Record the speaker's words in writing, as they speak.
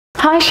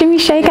Hi Shimmy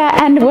Shaker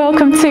and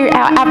welcome to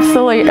our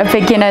absolute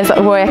beginners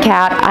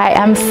workout. I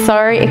am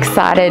so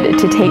excited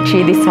to teach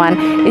you this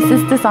one. This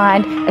is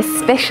designed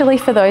especially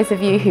for those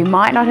of you who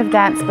might not have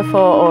danced before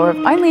or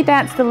have only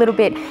danced a little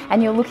bit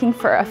and you're looking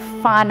for a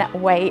fun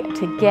way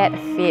to get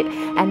fit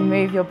and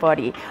move your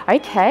body.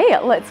 Okay,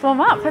 let's warm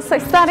up. So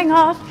starting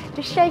off,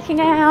 just shaking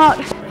out,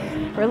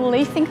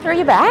 releasing through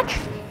your back.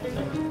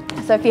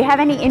 So if you have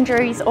any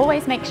injuries,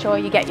 always make sure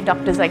you get your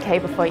doctor's okay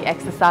before you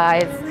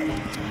exercise.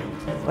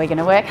 We're going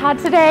to work hard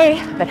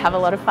today, but have a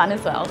lot of fun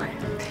as well.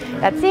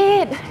 That's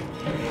it.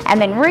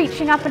 And then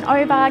reaching up and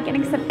over,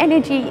 getting some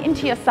energy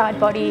into your side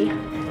body.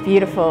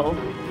 Beautiful.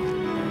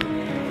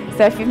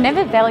 So if you've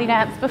never belly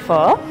danced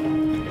before,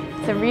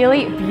 it's a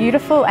really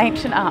beautiful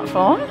ancient art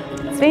form.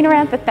 It's been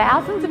around for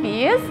thousands of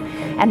years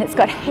and it's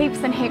got heaps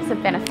and heaps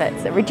of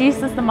benefits. It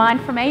reduces the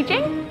mind from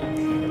aging.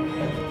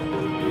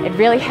 It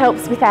really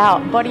helps with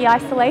our body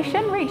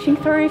isolation, reaching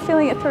through,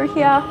 feeling it through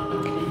here.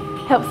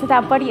 Helps with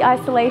our body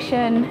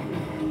isolation.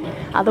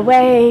 Other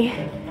way,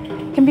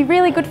 can be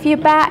really good for your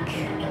back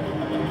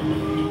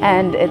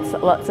and it's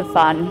lots of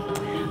fun.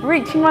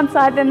 Reaching one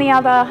side then the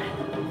other,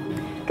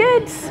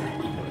 good.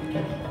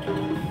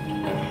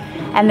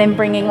 And then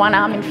bringing one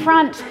arm in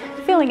front,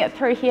 feeling it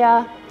through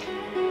here,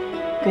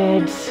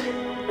 good.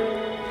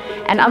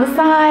 And other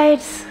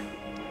side,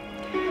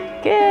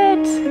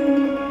 good.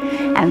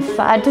 And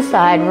side to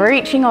side,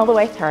 reaching all the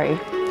way through.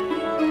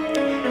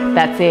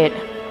 That's it,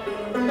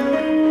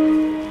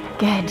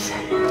 good.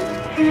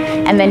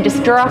 And then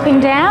just dropping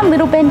down,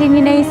 little bend in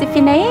your knees if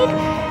you need,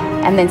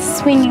 and then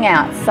swinging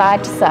out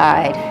side to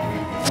side.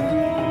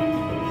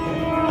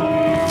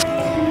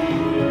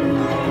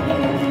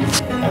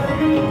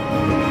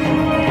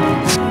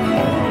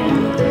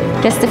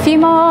 Just a few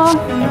more.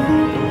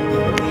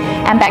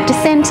 And back to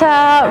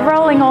center,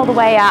 rolling all the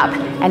way up,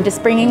 and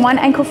just bringing one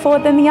ankle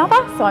forward then the other.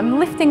 So I'm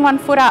lifting one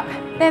foot up,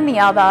 then the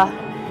other.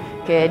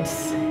 Good.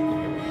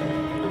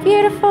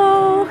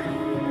 Beautiful.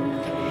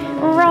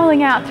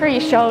 Rolling out through your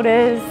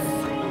shoulders.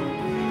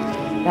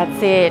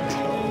 That's it.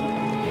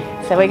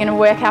 So we're going to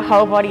work our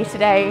whole body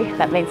today.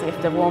 That means we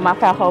have to warm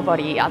up our whole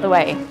body. Other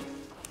way.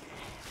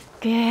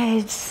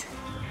 Good.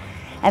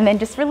 And then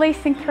just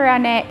releasing through our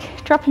neck,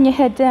 dropping your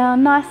head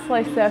down, nice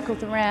slow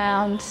circles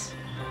around.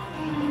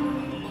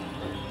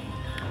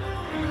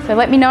 So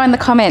let me know in the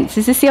comments,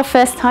 is this your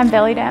first time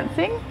belly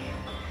dancing?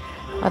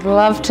 I'd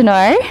love to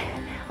know.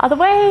 Other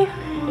way.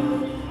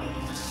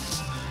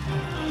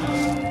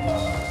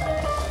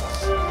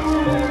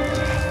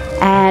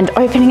 And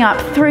opening up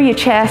through your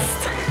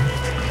chest.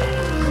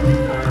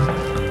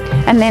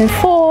 And then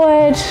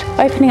forward,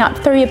 opening up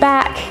through your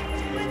back.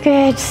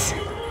 Good.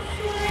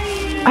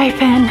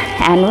 Open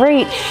and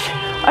reach.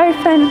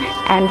 Open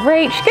and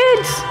reach.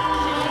 Good.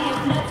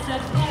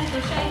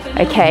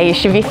 Okay, you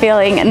should be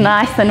feeling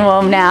nice and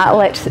warm now.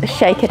 Let's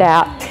shake it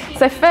out.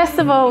 So first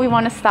of all, we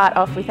want to start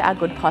off with our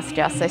good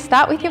posture. So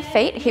start with your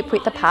feet hip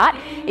width apart.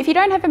 If you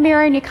don't have a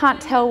mirror and you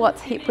can't tell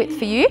what's hip width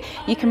for you,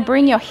 you can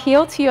bring your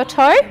heel to your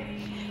toe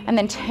and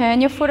then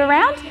turn your foot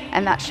around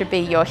and that should be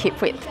your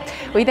hip width.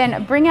 We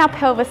then bring our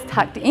pelvis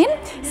tucked in.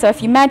 So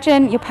if you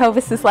imagine your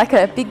pelvis is like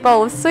a big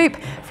bowl of soup,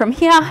 from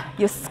here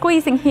you're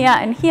squeezing here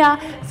and here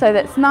so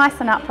that it's nice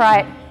and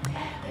upright.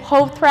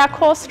 Hold through our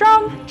core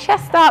strong,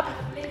 chest up,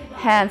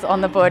 hands on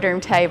the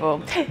boardroom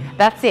table.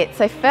 That's it.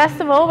 So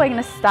first of all, we're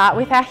going to start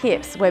with our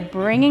hips. We're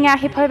bringing our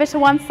hip over to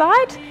one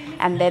side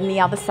and then the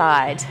other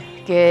side.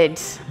 Good.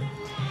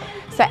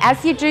 So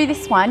as you do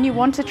this one, you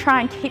want to try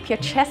and keep your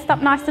chest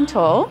up nice and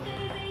tall.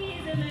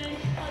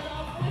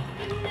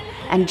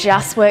 And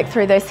just work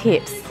through those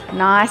hips,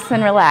 nice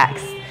and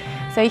relaxed.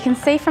 So you can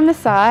see from the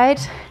side,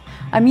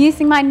 I'm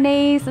using my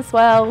knees as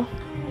well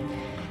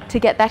to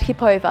get that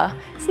hip over.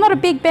 It's not a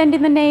big bend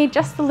in the knee,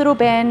 just a little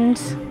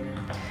bend.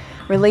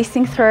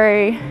 Releasing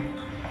through.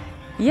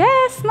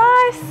 Yes,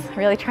 nice.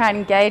 Really try and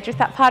engage with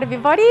that part of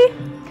your body.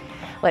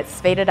 Let's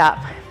speed it up.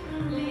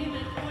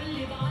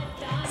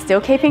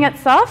 Still keeping it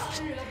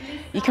soft.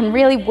 You can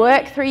really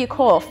work through your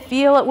core.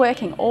 Feel it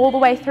working all the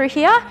way through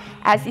here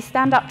as you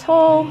stand up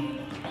tall.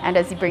 And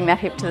as you bring that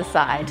hip to the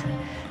side.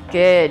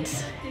 Good.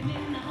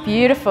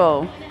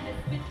 Beautiful.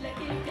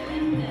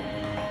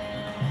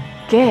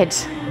 Good.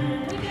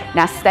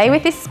 Now stay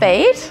with this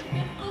speed.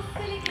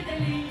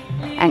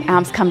 And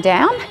arms come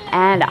down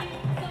and up.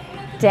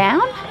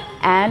 Down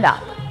and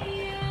up.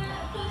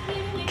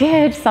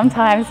 Good.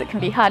 Sometimes it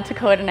can be hard to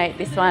coordinate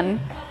this one.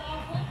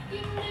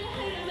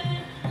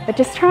 But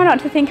just try not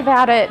to think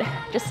about it.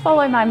 Just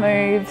follow my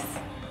moves.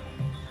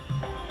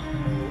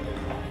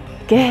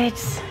 Good.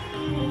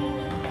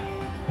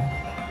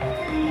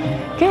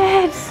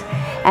 Good.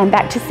 And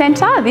back to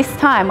center. This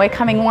time we're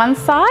coming one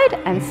side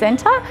and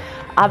center,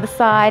 other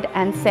side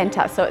and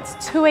center. So it's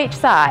two each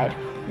side.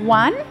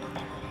 1,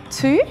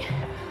 2,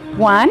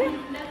 1,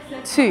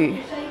 2,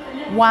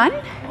 1,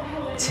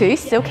 2.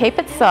 Still keep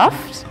it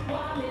soft.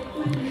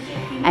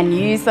 And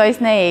use those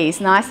knees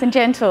nice and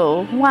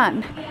gentle.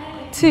 1,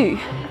 2,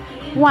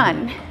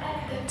 1,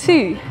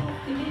 2,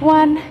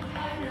 1,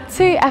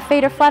 2. Our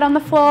feet are flat on the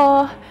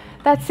floor.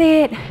 That's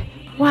it.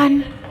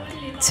 1,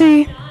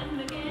 2,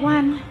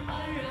 1,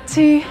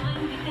 2,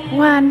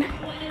 1,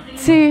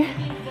 2,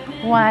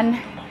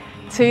 1,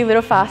 2,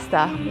 little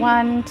faster.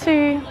 1,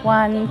 2,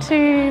 1,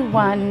 2,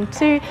 1,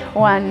 2,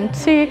 1,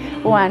 2,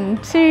 1,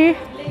 2.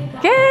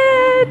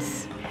 Good.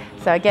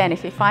 So again,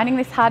 if you're finding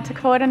this hard to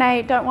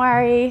coordinate, don't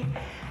worry.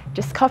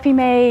 Just copy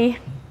me.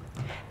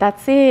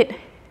 That's it.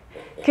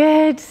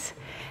 Good.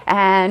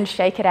 And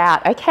shake it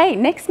out. Okay,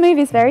 next move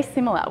is very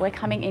similar. We're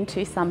coming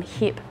into some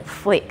hip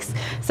flicks.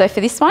 So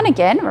for this one,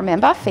 again,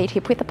 remember, feet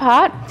hip width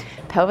apart,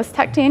 pelvis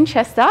tucked in,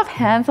 chest up,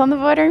 hands on the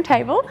boardroom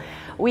table.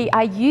 We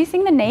are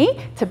using the knee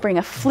to bring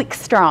a flick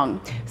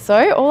strong.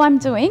 So all I'm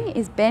doing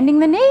is bending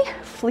the knee,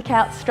 flick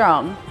out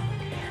strong.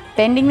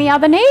 Bending the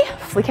other knee,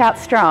 flick out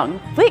strong.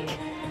 Flick,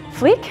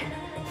 flick,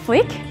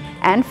 flick,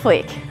 and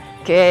flick.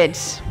 Good.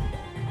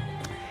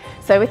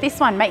 So with this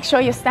one, make sure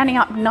you're standing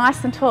up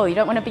nice and tall. You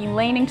don't want to be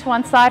leaning to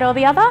one side or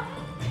the other.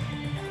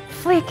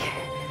 Flick,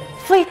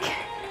 flick,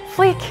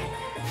 flick,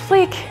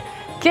 flick.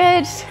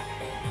 Good.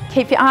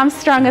 Keep your arms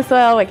strong as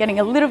well. We're getting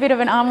a little bit of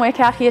an arm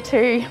workout here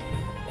too.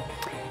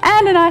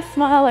 And a nice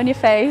smile on your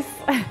face.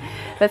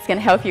 That's going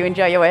to help you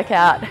enjoy your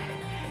workout.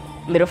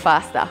 A little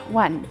faster.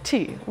 1,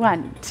 2,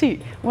 1, 2,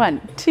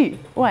 1, 2,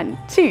 1,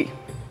 2.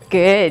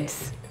 Good.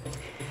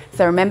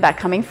 So remember,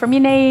 coming from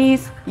your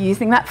knees,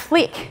 using that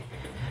flick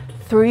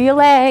through your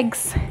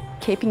legs,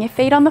 keeping your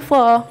feet on the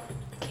floor,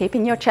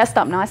 keeping your chest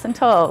up nice and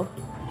tall.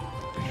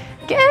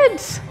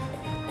 Good.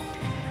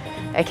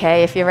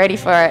 Okay, if you're ready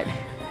for it.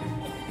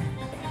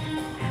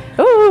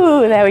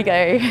 Ooh, there we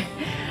go.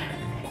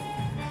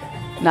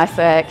 Nice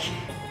work.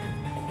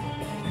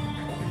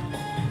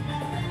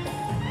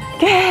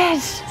 Good.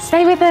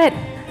 Stay with it.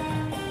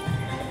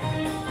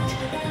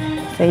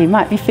 So you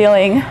might be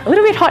feeling a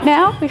little bit hot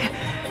now.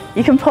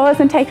 You can pause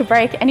and take a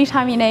break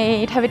anytime you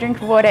need, have a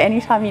drink of water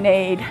anytime you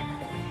need,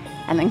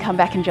 and then come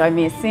back and join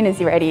me as soon as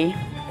you're ready.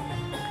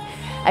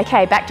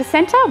 Okay, back to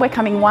center. We're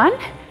coming 1,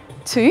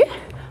 2,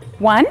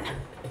 1,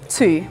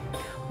 2,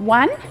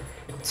 1,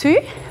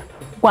 2,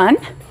 1,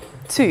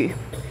 2,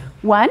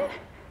 1,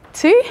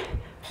 2,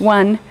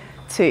 1,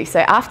 2. So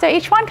after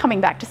each one,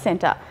 coming back to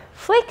center.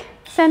 Flick,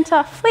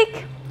 center,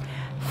 flick,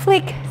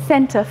 flick,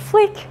 center,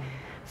 flick,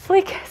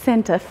 flick,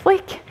 center,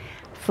 flick,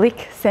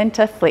 flick,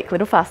 center, flick.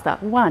 Little faster.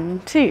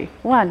 1, 2,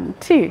 1,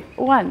 2,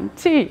 1,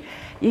 2.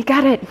 You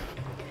got it.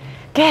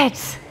 Good.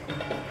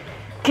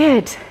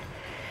 Good.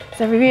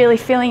 So we're really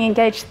feeling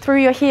engaged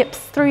through your hips,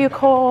 through your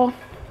core.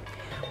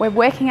 We're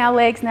working our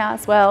legs now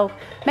as well.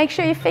 Make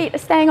sure your feet are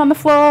staying on the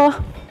floor.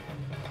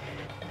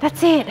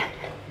 That's it.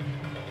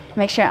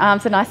 Make sure your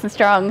arms are nice and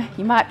strong.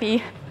 You might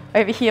be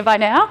over here by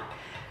now.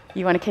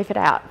 You want to keep it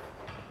out.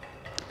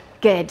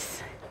 Good.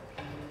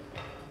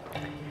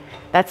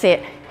 That's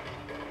it.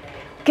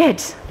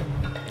 Good.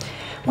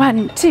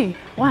 1, 2,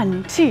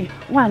 1, 2,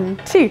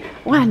 1, 2,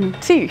 1,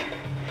 2.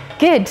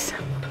 Good.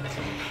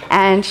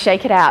 And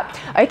shake it out.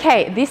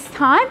 Okay, this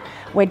time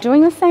we're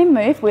doing the same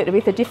move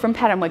with a different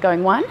pattern. We're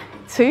going 1,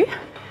 2,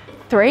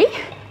 3,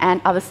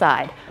 and other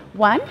side.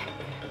 1,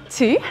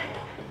 2,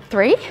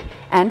 3,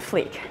 and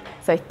flick.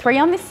 So 3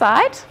 on this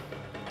side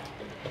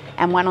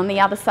and 1 on the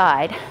other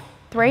side.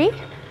 3,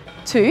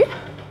 2,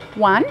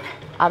 1,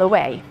 other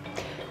way.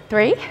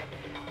 3,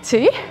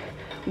 2,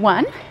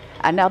 1,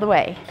 another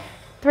way.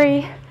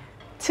 3,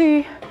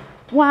 2,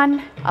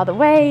 1, other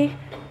way.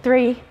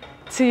 3,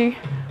 2,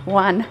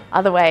 1,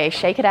 other way.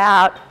 Shake it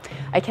out.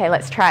 Okay,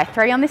 let's try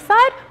 3 on this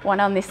side, 1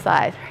 on this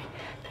side.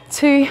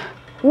 2,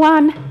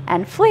 1,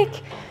 and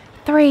flick.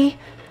 3,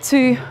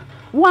 2,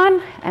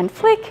 1, and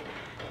flick.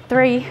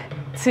 3,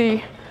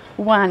 2,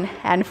 1,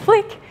 and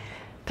flick.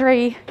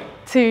 3,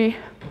 2,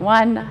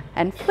 1,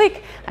 and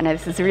flick. I know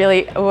this is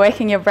really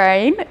working your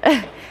brain,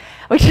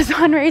 which is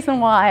one reason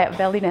why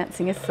belly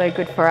dancing is so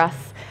good for us.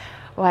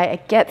 Why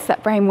it gets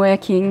that brain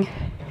working,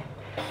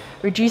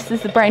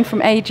 reduces the brain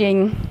from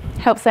aging,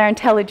 helps our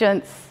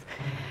intelligence,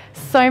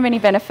 so many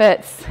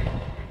benefits.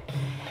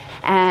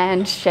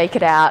 And shake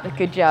it out.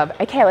 Good job.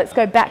 Okay, let's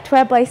go back to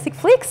our basic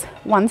flicks.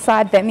 One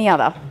side, then the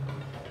other.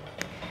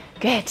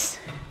 Good.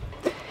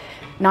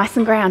 Nice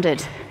and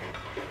grounded.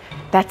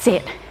 That's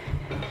it.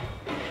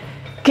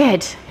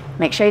 Good.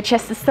 Make sure your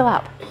chest is still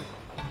up.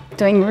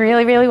 Doing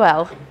really, really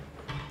well.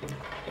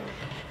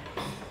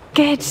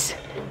 Good.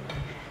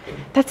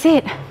 That's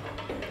it.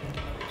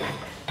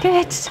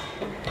 Good.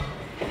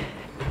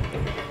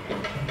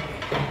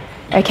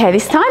 Okay,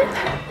 this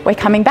time we're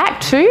coming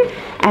back 2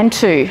 and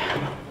 2.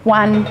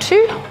 1,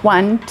 2,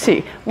 1,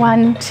 2,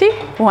 1, 2,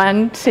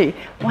 1, 2,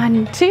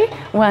 1, 2,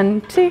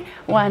 1, 2,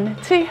 1,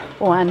 2,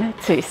 1,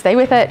 2. Stay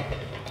with it.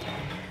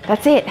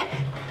 That's it.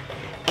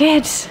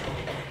 Good.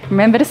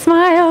 Remember to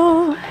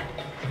smile.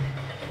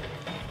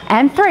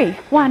 And 3.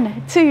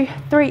 1, 2,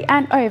 3,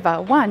 and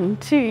over. 1,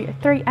 2,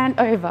 3, and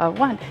over.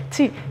 1,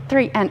 2,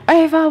 3, and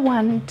over.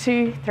 1,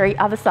 2, 3,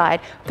 other side.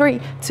 3,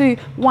 2,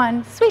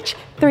 1, switch.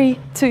 3,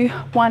 2,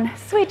 1,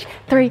 switch.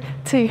 3,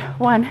 2,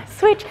 1,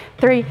 switch.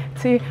 3,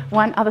 2,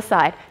 1, other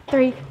side.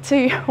 3,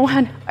 2,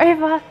 1,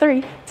 over.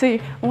 3, 2,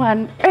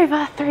 1,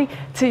 over. 3,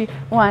 2,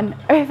 1,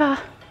 over.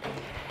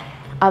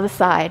 Other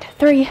side.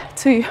 3,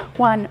 2,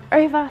 1,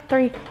 over.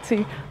 3,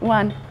 2,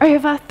 1,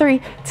 over.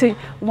 3, 2,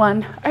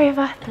 1,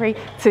 over. 3,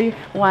 2,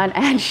 1,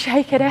 and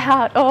shake it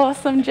out.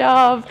 Awesome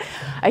job.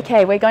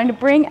 Okay, we're going to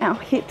bring our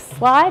hip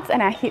slides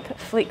and our hip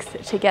flicks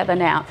together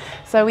now.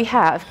 So we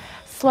have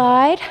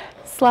slide,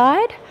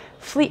 slide,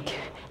 flick,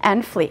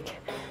 and flick.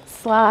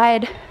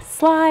 Slide,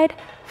 slide,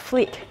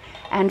 flick,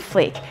 and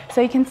flick. So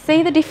you can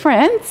see the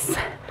difference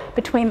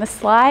between the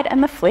slide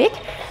and the flick.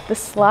 The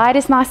slide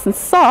is nice and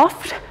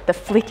soft, the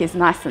flick is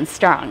nice and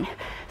strong.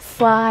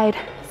 Slide,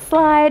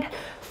 slide,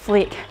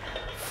 flick,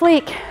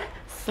 flick,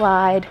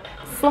 slide,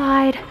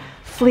 slide,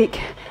 flick,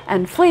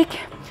 and flick,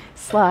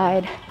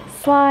 slide,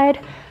 slide,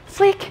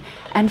 flick,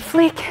 and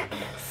flick,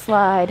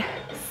 slide,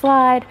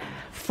 slide,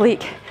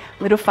 flick.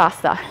 A little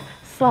faster.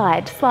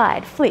 Slide,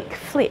 slide, flick,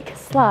 flick,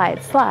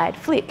 slide, slide,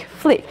 flick,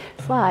 flick,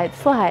 slide,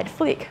 slide,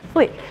 flick,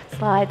 flick,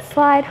 slide,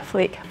 slide,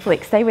 flick,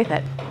 flick. Stay with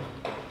it.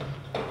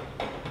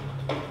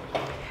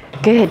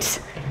 Good.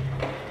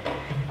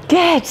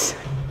 Good.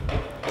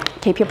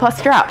 Keep your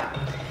posture up.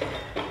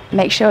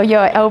 Make sure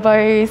your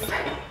elbows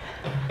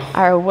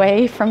are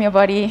away from your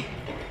body.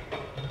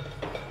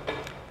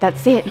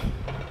 That's it.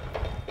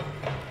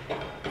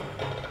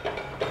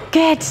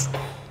 Good.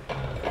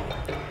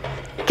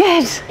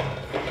 Good.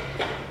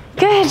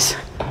 Good.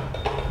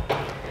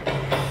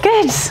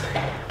 Good.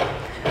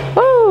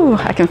 Woo,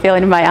 I can feel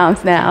it in my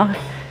arms now.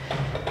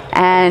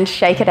 And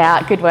shake it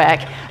out. Good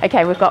work.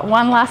 Okay, we've got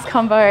one last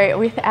combo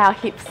with our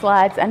hip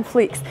slides and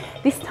flicks.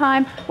 This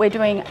time we're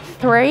doing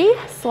 3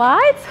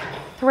 slides,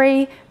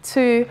 3,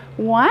 2,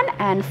 1,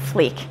 and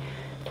flick.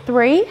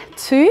 3,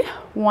 2,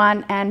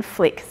 1, and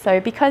flick.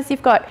 So because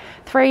you've got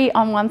 3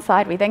 on one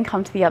side, we then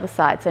come to the other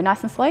side. So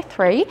nice and slow.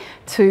 3,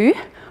 2,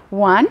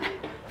 1,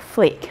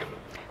 flick.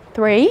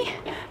 3,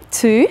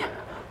 2,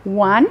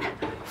 1,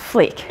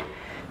 flick.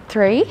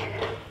 3,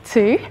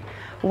 2,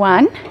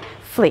 1,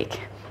 flick.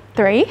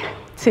 3,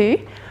 2,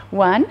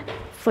 1,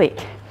 flick.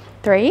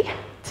 3,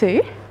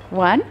 2,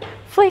 1,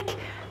 flick.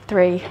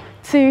 3,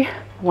 2,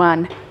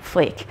 1,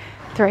 flick.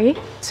 3,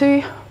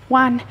 2,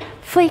 1,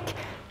 flick.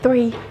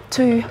 3,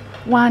 2,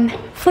 1,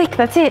 flick.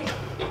 That's it.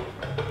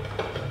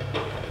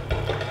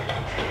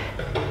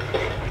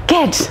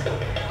 Good.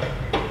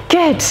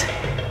 Good.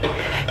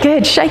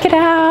 Good. Shake it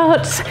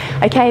out.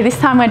 Okay, this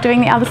time we're doing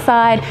the other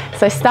side.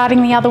 So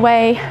starting the other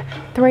way.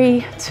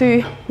 3,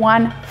 2,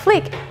 1,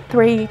 flick.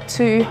 3,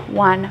 2,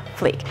 1,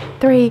 flick.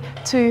 3,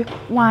 2,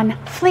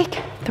 1,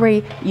 flick.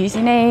 3, use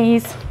your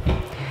knees.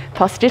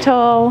 Posture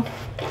tall.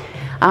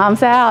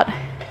 Arms out.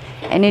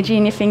 Energy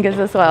in your fingers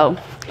as well.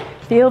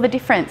 Feel the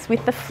difference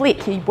with the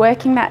flick. You're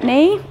working that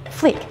knee,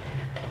 flick,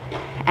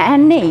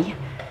 and knee,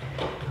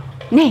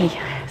 knee.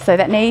 So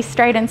that knee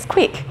straightens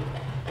quick,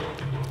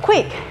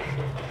 quick,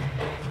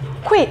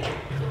 quick,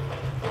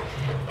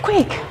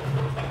 quick,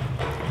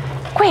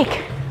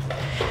 quick.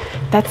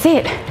 That's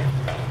it.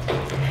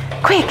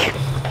 Quick,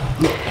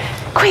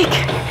 quick,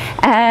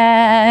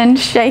 and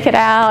shake it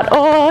out.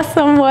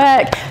 Awesome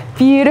work.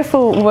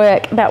 Beautiful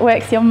work. That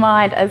works your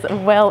mind as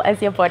well as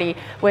your body.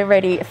 We're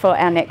ready for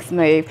our next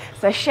move.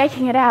 So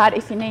shaking it out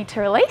if you need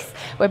to release.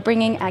 We're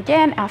bringing,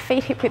 again, our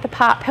feet hip width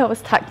apart,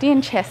 pelvis tucked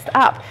in, chest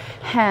up,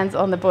 hands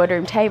on the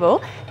boardroom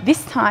table.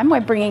 This time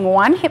we're bringing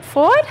one hip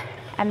forward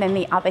and then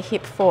the other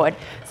hip forward.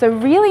 So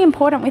really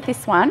important with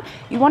this one,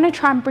 you want to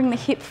try and bring the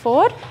hip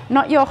forward,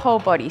 not your whole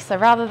body. So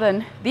rather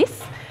than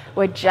this,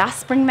 we're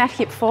just bring that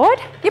hip forward.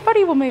 Your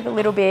body will move a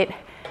little bit,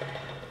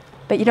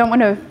 but you don't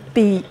want to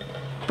be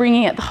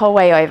bringing it the whole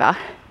way over.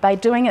 By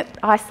doing it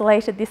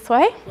isolated this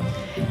way,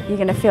 you're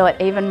going to feel it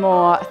even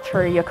more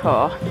through your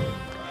core.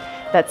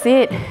 That's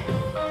it.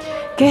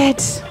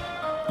 Good.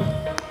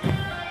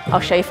 I'll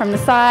show you from the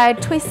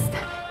side. Twist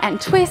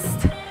and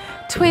twist,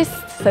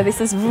 twist. So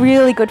this is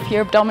really good for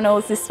your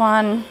abdominals, this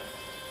one.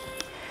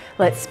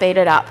 Let's speed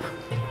it up.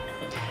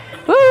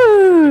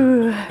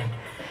 Woo!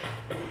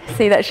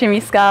 See that shimmy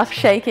scarf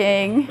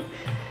shaking.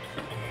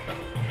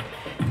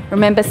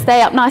 Remember,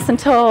 stay up nice and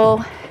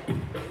tall.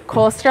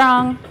 Core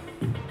strong.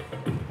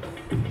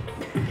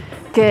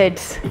 Good.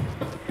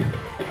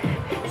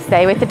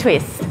 Stay with the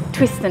twist.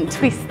 Twist and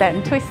twist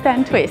and twist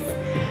and twist.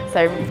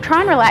 So try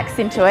and relax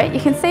into it. You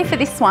can see for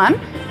this one,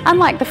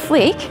 unlike the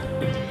flick,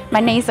 my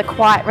knees are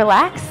quite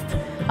relaxed.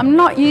 I'm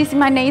not using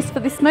my knees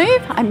for this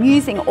move. I'm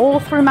using all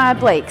through my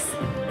obliques,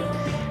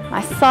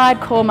 my side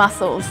core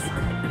muscles.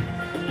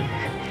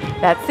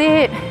 That's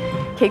it.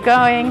 Keep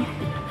going.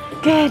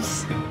 Good.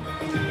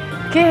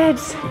 Good.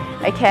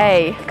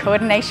 Okay,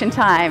 coordination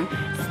time.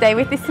 Stay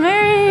with this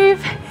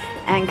move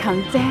and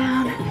come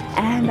down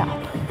and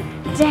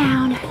up,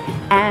 down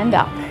and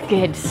up.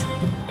 Good.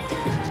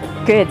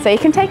 Good. So you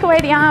can take away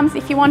the arms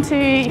if you want to.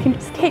 You can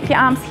just keep your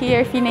arms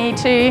here if you need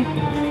to.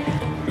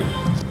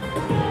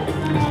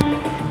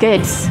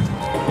 Good.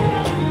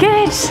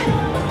 Good.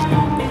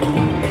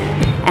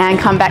 And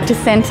come back to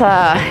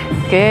center.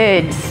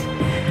 Good.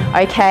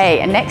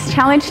 Okay, and next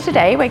challenge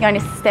today, we're going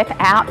to step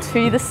out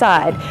to the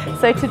side.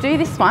 So to do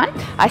this one,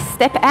 I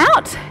step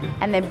out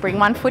and then bring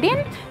one foot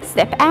in,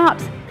 step out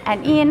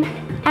and in,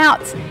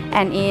 out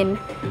and in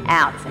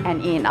out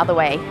and in. Other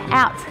way,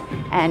 out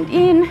and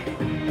in,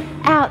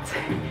 out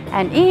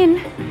and in,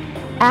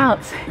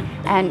 out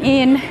and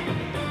in,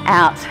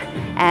 out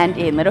and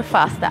in. A little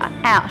faster,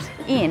 out,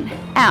 in,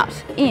 out,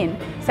 in.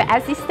 So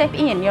as you step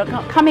in, you're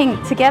not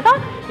coming together,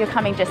 you're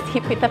coming just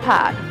hip width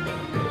apart.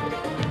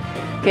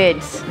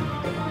 Good.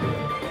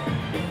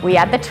 We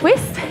add the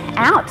twist,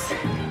 out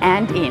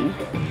and in,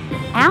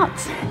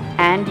 out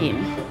and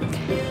in,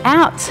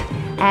 out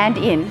and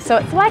in. So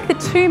it's like the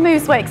two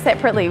moves work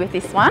separately with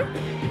this one.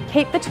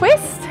 Keep the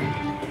twist,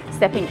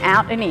 stepping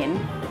out and in.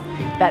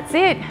 That's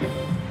it.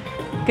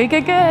 Good,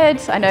 good, good.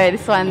 I know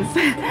this one's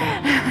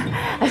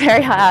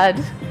very hard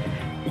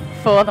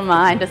for the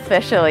mind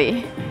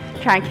especially.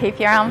 Try and keep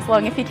your arms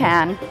long if you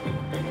can.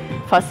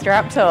 Posture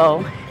up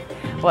tall.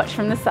 Watch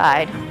from the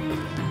side.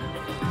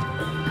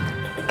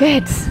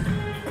 Good.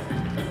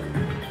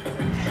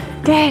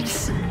 Good.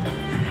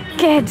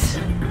 Good.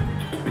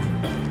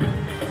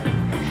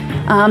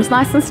 Arms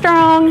nice and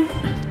strong.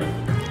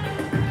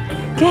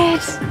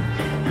 Good.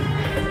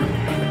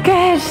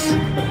 Good.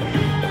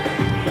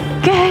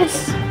 Good.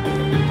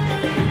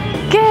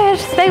 Good.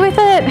 Stay with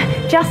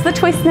it. Just the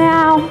twist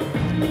now.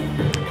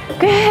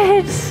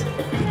 Good.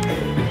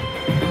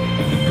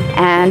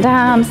 And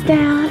arms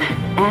down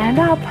and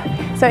up.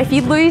 So if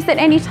you lose at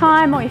any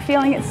time or you're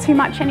feeling it's too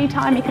much any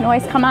time, you can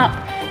always come up,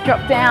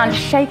 drop down,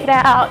 shake it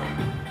out,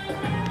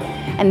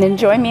 and then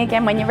join me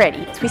again when you're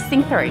ready.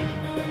 Twisting through.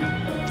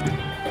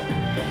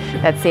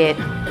 That's it.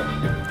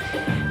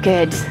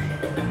 Good.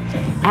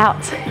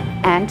 Out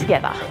and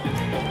together.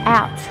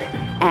 Out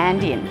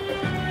and in.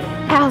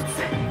 Out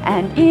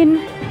and in.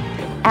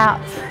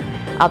 Out.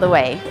 Other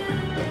way.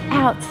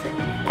 Out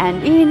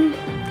and in.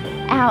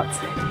 Out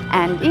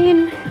and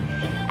in.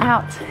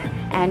 Out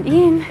and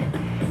in.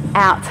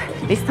 Out.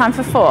 This time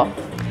for 4.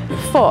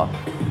 4.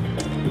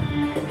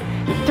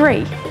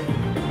 3.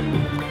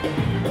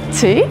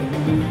 2.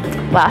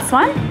 Last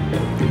one.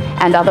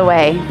 And other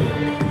way.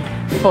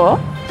 4.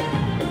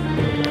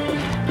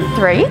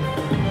 3.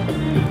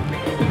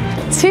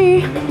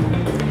 2.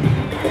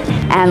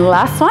 And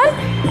last one.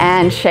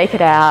 And shake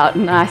it out.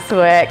 Nice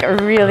work.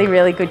 Really,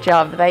 really good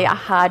job. They are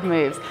hard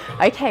moves.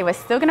 Okay, we're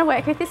still going to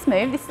work with this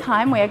move. This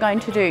time we are going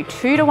to do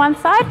 2 to one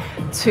side,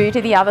 2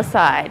 to the other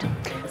side.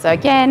 So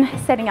again,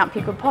 setting up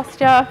your good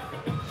posture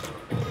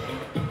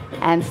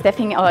and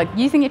stepping or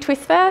using your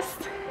twist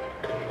first.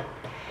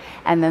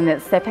 And then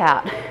let's step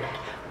out.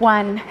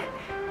 1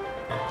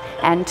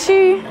 and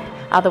 2,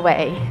 other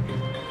way.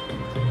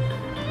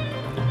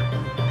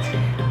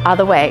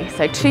 Other way.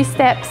 So 2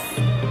 steps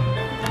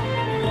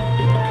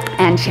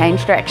and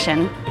change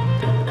direction.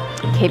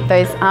 Keep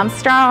those arms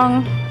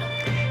strong.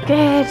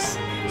 Good.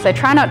 So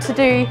try not to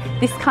do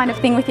this kind of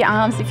thing with your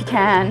arms if you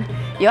can.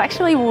 You'll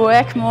actually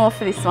work more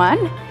for this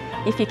one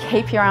if you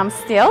keep your arms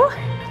still,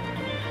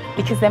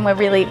 because then we're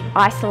really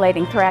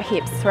isolating through our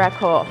hips, through our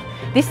core.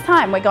 This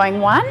time we're going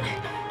 1,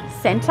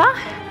 center,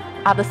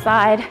 other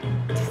side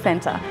to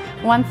center.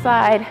 One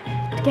side,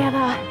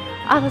 together,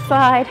 other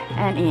side,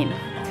 and in.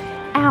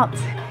 Out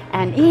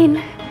and in,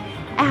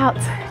 out,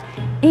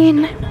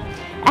 in,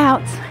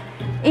 out,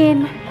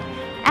 in,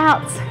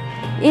 out,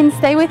 in.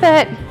 Stay with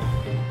it.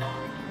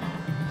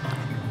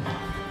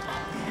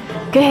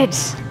 Good.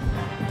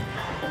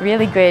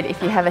 Really good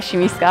if you have a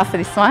shimmy scarf for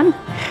this one.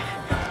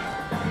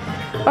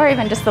 Or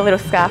even just a little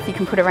scarf you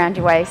can put around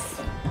your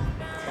waist.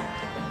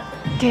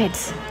 Good.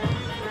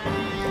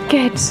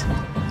 Good.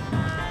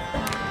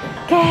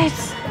 Good.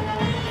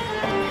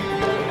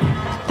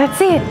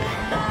 That's it.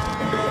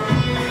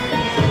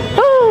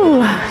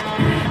 Woo.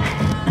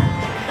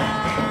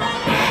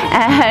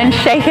 And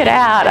shake it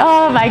out.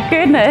 Oh my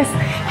goodness.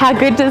 How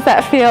good does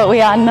that feel?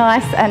 We are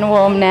nice and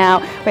warm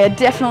now. We are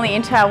definitely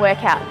into our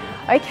workout.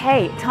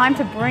 Okay, time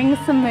to bring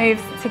some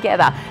moves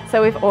together.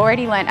 So we've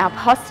already learnt our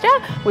posture,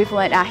 we've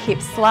learnt our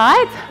hip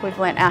slides, we've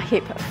learnt our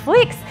hip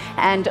flicks,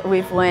 and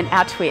we've learnt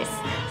our twists.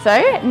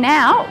 So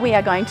now we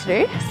are going to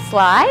do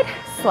slide,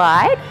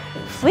 slide,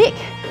 flick,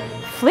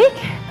 flick,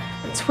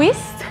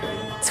 twist,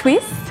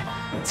 twist,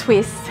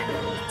 twist,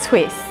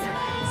 twist.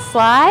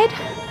 Slide,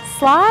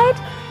 slide,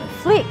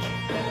 flick,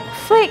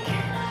 flick,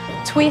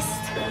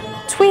 twist,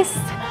 twist,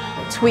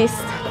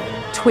 twist,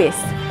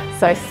 twist.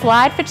 So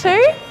slide for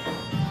 2,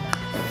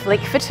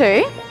 flick for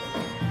 2,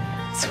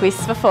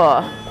 twist for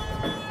 4.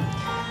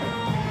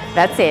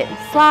 That's it.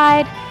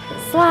 Slide,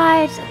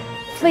 slide,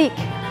 flick,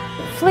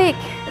 flick,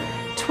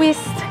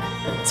 twist,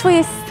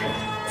 twist,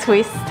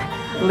 twist.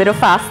 A little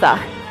faster.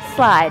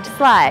 Slide,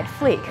 slide,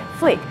 flick,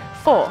 flick.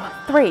 4,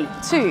 3,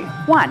 2,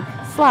 1.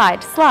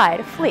 Slide,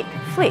 slide, flick,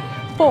 flick.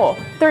 4,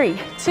 3,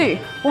 2,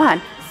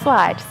 1.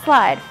 Slide,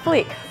 slide,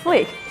 flick,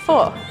 flick.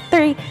 4,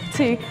 3,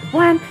 2,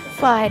 1.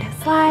 Slide,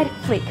 slide,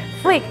 flick,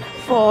 flick.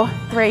 4,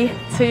 3,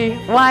 2,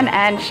 1,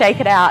 and shake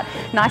it out.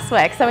 Nice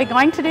work. So we're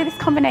going to do this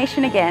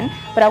combination again,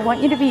 but I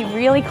want you to be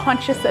really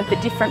conscious of the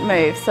different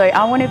moves. So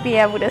I want to be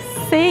able to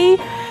see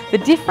the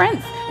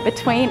difference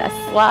between a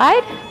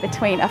slide,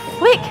 between a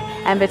flick,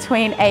 and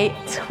between a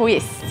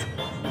twist.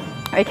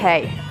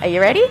 Okay, are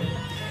you ready?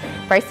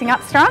 Bracing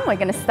up strong. We're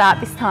going to start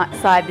this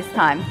side this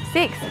time.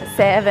 6,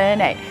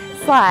 7, 8.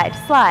 Slide,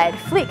 slide,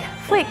 flick,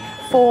 flick.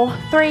 4,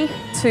 3,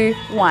 2,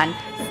 1.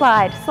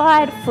 Slide,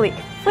 slide, flick,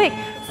 flick.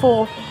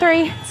 4,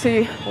 3,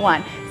 2,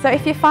 1. So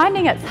if you're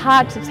finding it's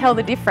hard to tell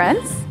the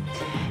difference,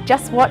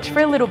 just watch for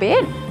a little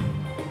bit.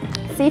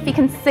 See if you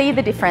can see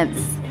the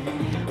difference.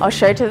 I'll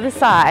show to the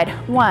side.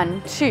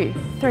 1, 2,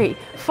 3,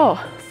 4,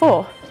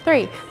 4,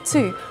 3,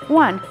 2,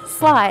 1.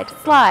 Slide,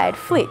 slide,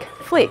 flick,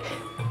 flick,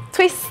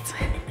 twist.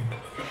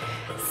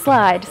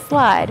 Slide,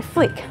 slide,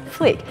 flick,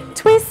 flick,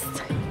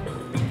 twist.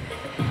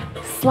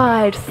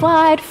 Slide,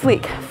 slide,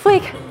 flick,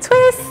 flick,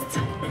 twist.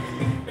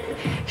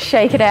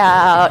 Shake it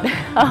out.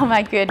 Oh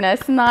my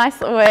goodness, nice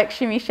work,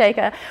 Shimmy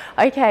Shaker.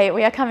 Okay,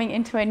 we are coming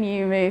into a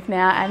new move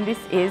now, and this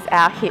is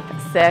our hip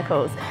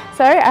circles.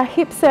 So our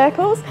hip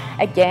circles,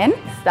 again,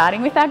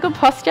 starting with our good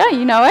posture,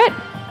 you know it.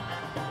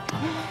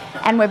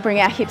 And we bring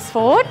our hips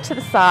forward to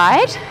the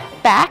side,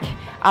 back,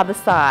 other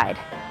side.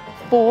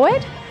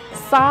 Forward,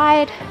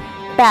 side,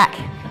 back,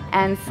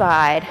 and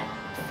side.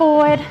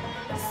 Forward,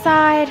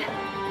 side,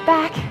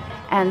 back,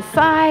 and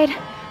side.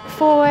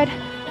 Forward,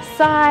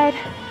 side,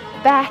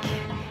 back,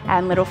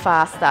 and a little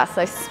faster.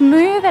 So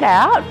smooth it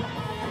out,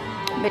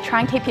 but try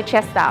and keep your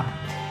chest up.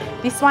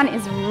 This one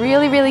is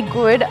really, really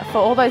good for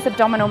all those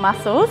abdominal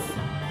muscles.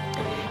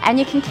 And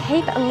you can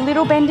keep a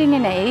little bend in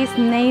your knees.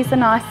 Knees are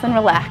nice and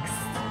relaxed.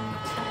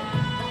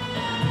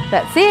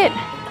 That's it.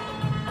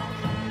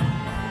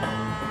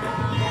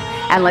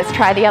 And let's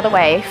try the other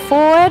way.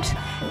 Forward,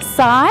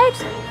 side,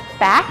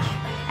 back,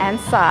 and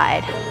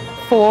side.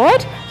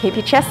 Forward, keep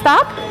your chest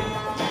up.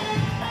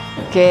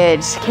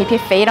 Good, keep your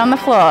feet on the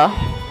floor.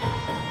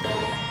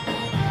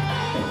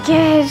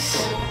 Good.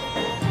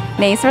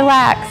 Knees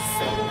relaxed.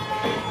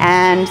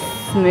 And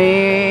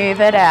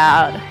smooth it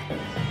out.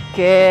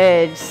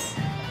 Good.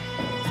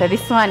 So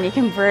this one, you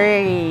can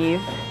breathe.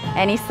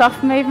 Any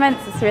soft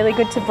movements, it's really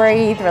good to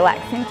breathe,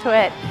 relax into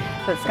it.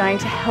 So it's going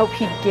to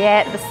help you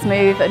get the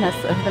smoothness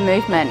of the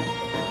movement.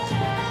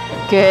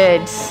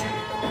 Good.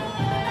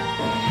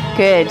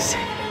 Good.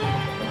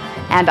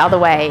 And other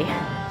way.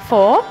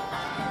 4,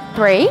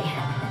 3,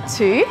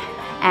 2,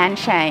 and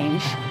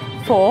change.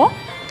 4,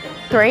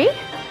 3,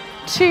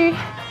 2,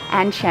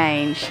 and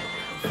change.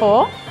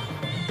 4,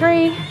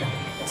 3,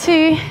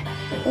 2,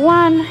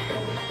 1.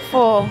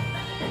 4,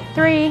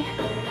 3,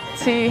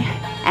 2,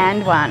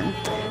 and 1.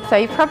 So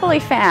you probably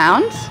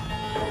found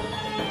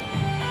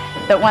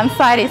that one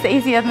side is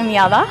easier than the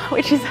other,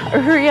 which is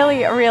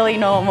really, really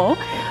normal.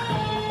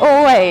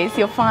 Always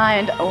you'll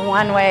find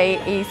one way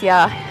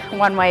easier,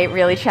 one way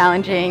really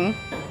challenging.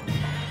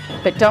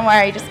 But don't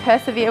worry, just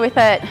persevere with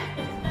it.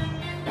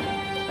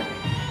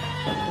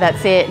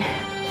 That's it.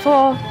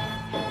 4,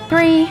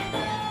 3,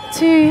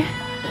 2,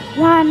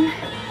 1.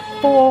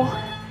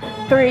 4,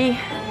 3,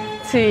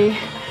 2,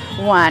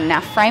 1.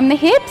 Now frame the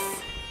hips.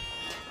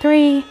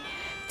 3,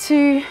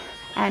 2,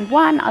 and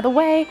 1. Other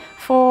way.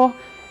 4,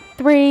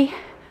 3,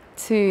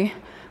 2,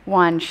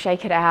 1.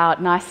 Shake it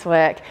out. Nice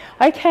work.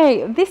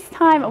 Okay, this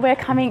time we're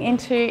coming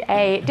into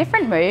a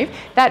different move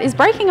that is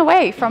breaking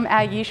away from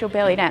our usual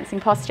belly dancing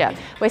posture.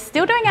 We're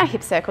still doing our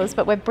hip circles,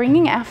 but we're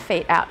bringing our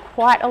feet out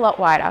quite a lot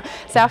wider.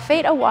 So our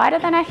feet are wider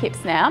than our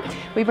hips now.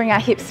 We bring our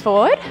hips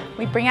forward.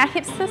 We bring our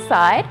hips to the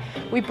side.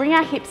 We bring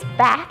our hips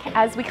back.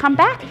 As we come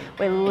back,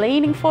 we're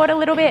leaning forward a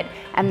little bit,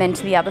 and then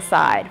to the other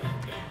side.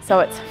 So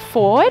it's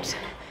forward,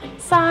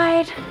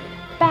 side,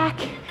 back,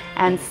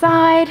 and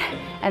side,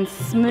 and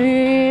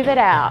smooth it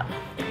out.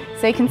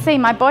 So you can see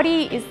my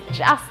body is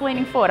just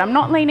leaning forward. I'm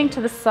not leaning to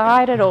the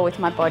side at all with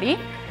my body.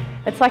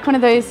 It's like one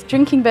of those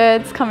drinking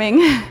birds coming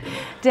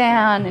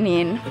down and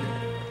in.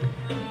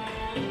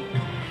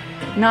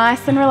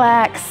 Nice and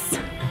relaxed.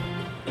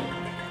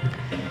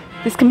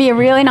 This can be a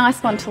really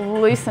nice one to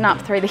loosen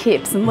up through the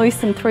hips and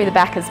loosen through the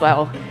back as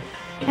well.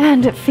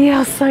 And it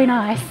feels so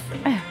nice.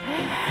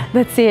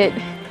 That's it.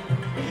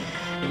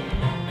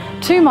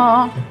 2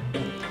 more.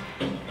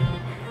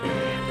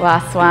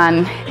 Last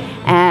one,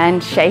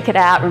 and shake it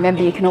out.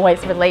 Remember, you can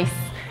always release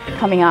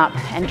coming up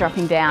and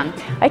dropping down.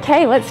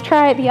 Okay, let's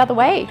try it the other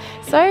way.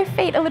 So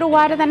feet a little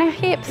wider than our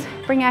hips.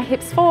 Bring our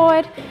hips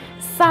forward,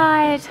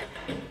 side,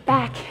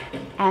 back,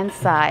 and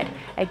side.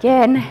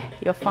 Again,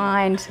 you'll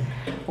find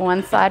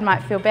one side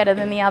might feel better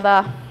than the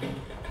other.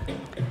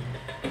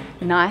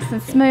 Nice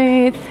and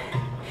smooth.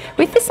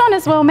 With this one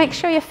as well, make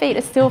sure your feet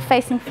are still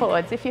facing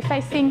forwards. If you're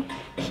facing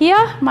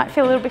here, might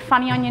feel a little bit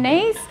funny on your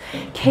knees.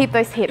 Keep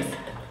those hips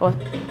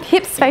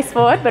face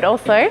forward, but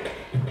also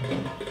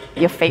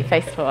your feet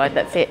face forward.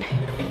 That's it.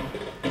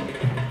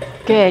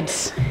 Good.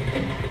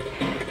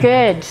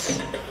 Good.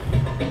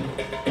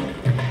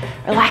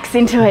 Relax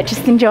into it,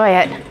 just enjoy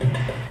it.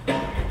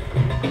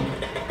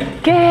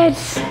 Good.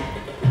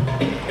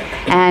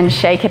 And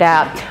shake it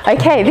out.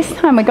 Okay, this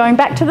time we're going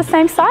back to the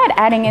same side,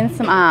 adding in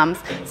some arms.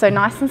 So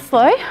nice and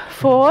slow,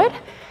 forward,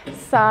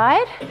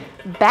 side,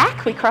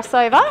 back, we cross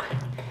over,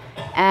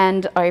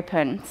 and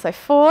open. So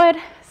forward,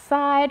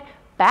 side,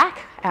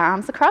 back, our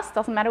arms across,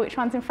 doesn't matter which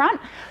one's in front,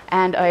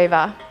 and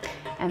over.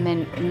 And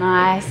then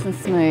nice and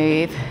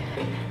smooth.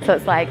 So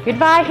it's like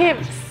goodbye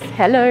hips,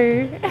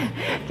 hello,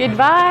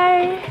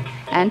 goodbye,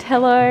 and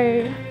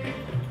hello.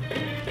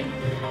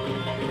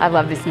 I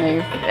love this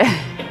move.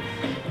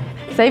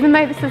 So even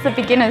though this is a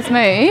beginner's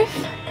move,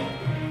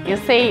 you'll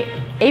see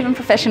even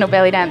professional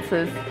belly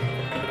dancers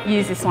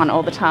use this one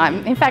all the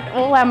time. In fact,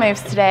 all our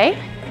moves today,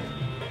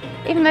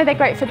 even though they're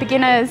great for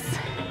beginners,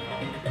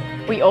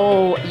 we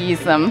all use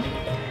them.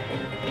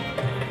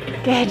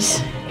 Good.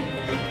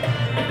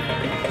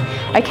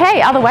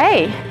 Okay, other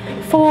way.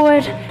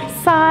 Forward,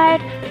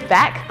 side,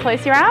 back,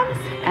 close your arms,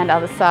 and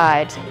other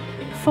side.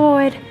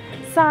 Forward,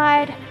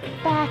 side,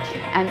 back,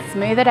 and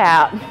smooth it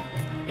out.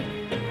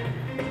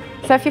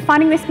 So if you're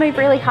finding this move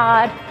really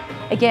hard,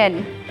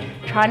 again,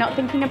 try not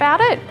thinking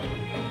about it.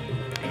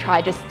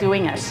 Try just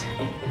doing it.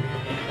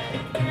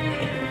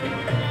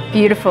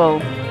 Beautiful.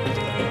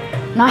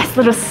 Nice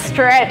little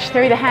stretch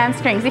through the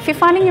hamstrings. If you're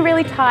finding you're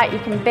really tight, you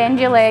can bend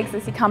your legs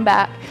as you come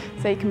back.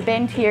 So you can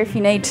bend here if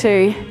you need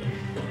to.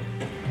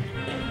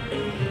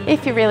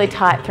 If you're really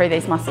tight through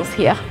these muscles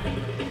here.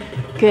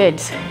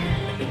 Good.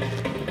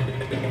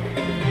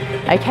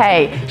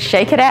 Okay,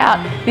 shake it out.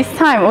 This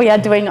time we are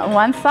doing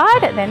one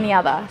side, then the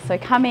other. So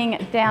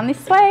coming down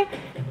this way,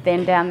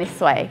 then down this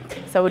way.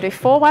 So we'll do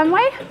 4 one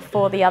way,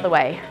 4 the other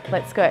way.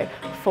 Let's go.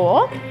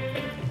 4,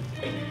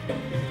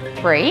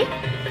 3,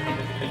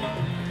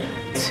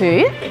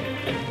 2,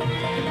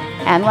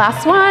 and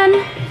last one,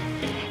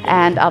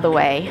 and other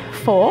way.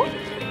 4,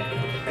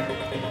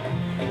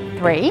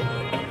 3,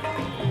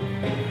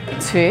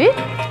 2,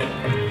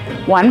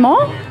 one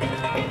more,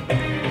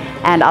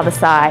 and other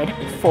side.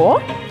 4,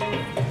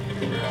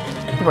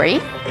 3,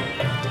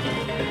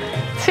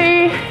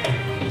 2,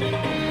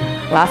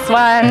 last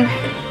one,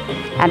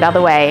 and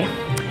other way.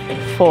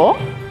 4,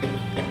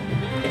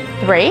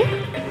 3,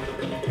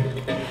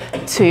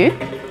 2,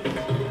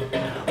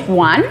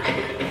 1,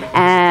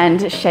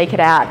 and shake it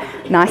out.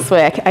 Nice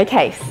work.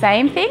 Okay,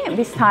 same thing.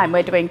 This time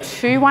we're doing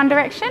 2 one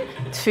direction,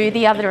 2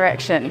 the other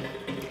direction.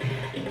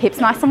 Hips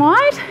nice and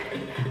wide.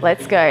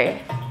 Let's go.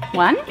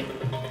 1,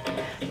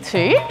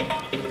 2,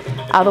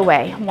 other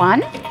way.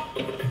 1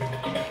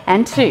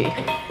 and 2.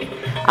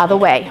 Other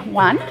way.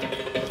 1,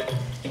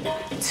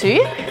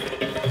 2,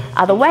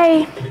 other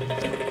way.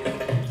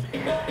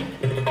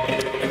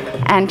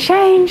 And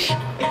change.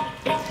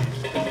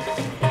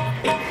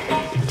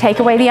 Take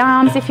away the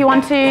arms if you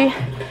want to.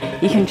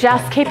 You can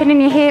just keep it in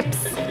your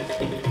hips.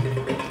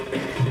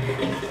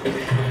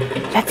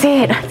 That's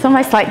it. It's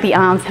almost like the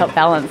arms help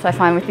balance, I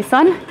find, with this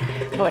one.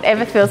 But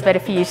whatever feels better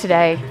for you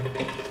today.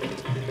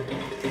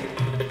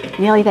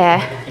 Nearly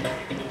there.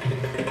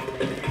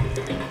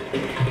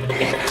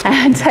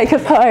 And take a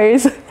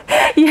pose.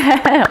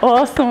 Yeah,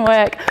 awesome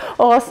work.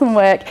 Awesome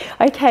work.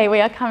 Okay,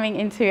 we are coming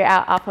into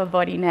our upper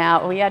body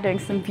now. We are doing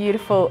some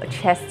beautiful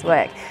chest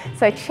work.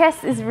 So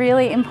chest is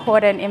really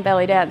important in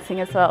belly dancing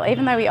as well.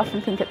 Even though we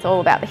often think it's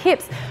all about the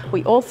hips,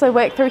 we also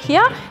work through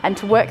here, and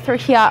to work through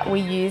here,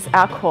 we use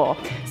our core.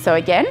 So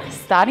again,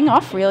 starting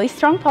off, really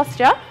strong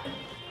posture.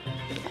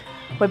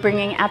 We're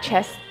bringing our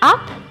chest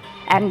up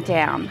and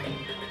down,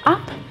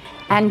 up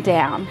and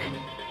down,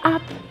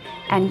 up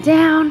and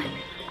down,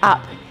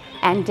 up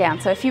and down.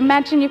 So if you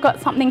imagine you've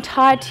got something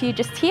tied to you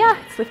just here,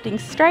 it's lifting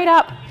straight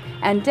up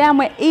and down.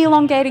 We're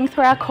elongating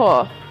through our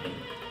core.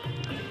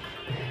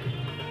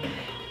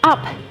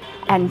 Up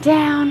and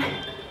down,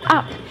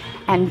 up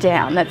and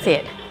down. That's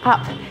it.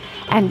 Up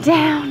and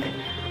down,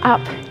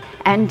 up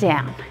and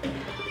down,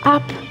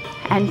 up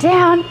and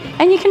down.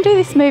 And you can do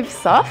this move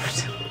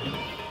soft,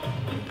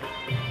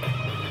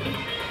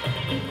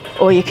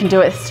 or you can do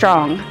it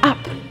strong. Up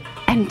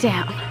and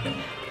down,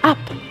 up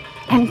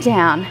and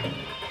down.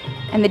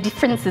 And the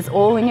difference is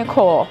all in your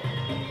core.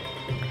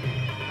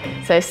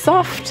 So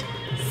soft,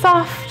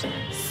 soft,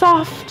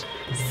 soft,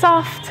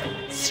 soft,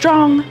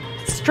 strong,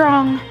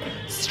 strong,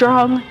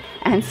 strong,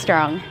 and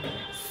strong.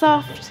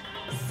 Soft,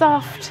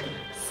 soft,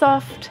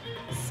 soft,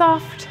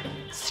 soft,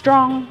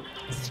 strong,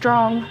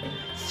 strong,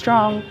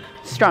 strong,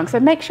 strong. So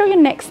make sure your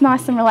neck's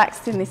nice and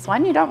relaxed in this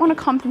one. You don't want to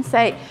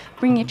compensate,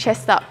 bring your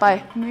chest up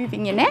by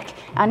moving your neck.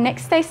 Our neck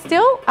stays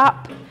still,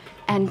 up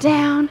and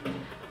down,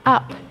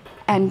 up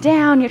and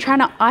down. You're trying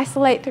to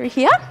isolate through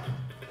here.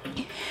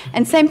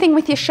 And same thing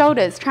with your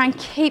shoulders. Try and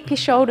keep your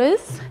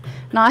shoulders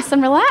nice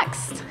and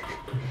relaxed.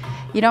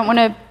 You don't want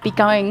to be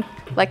going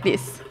like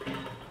this.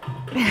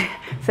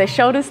 So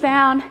shoulders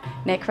down,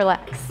 neck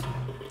relaxed.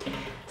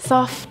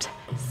 Soft,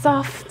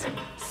 soft,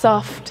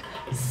 soft,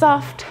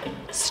 soft,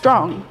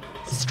 strong,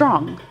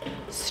 strong,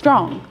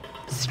 strong,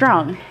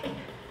 strong.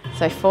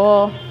 So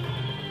 4,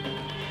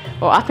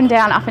 or up and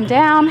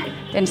down,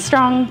 then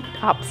strong,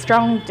 up,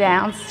 strong,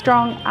 down,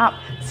 strong, up,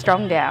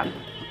 strong, down.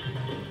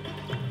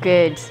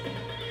 Good.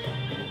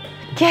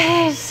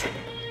 Good.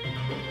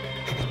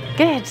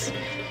 Good.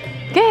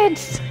 Good.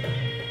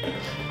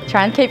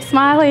 Try and keep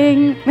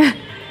smiling.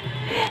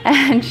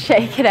 And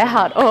shake it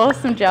out.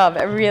 Awesome job.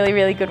 Really,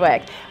 really good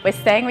work. We're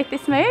staying with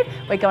this move.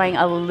 We're going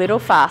a little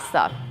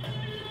faster.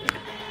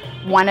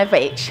 One of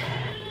each.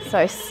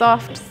 So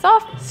soft,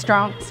 soft,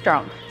 strong,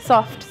 strong.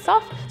 Soft,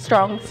 soft,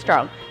 strong,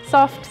 strong.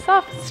 soft,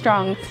 soft,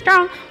 strong,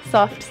 strong,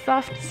 soft,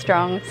 soft,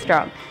 strong,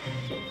 strong.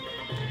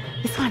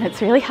 This one,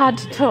 it's really hard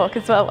to talk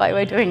as well while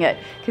we're doing it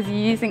because you're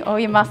using all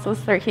your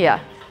muscles through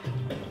here.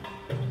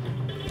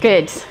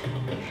 Good.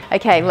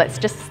 Okay, let's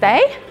just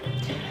stay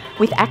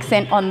with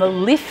accent on the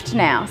lift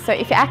now. So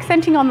if you're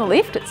accenting on the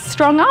lift, it's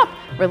strong up,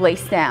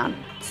 release down.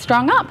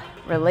 Strong up,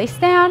 release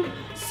down.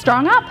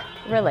 Strong up,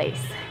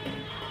 release.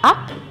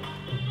 Up,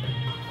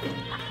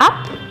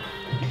 up,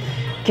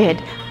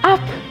 good. Up,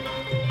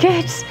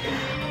 good.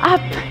 Up,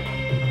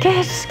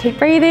 good. Keep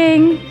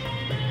breathing.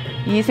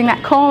 Using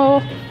that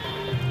core.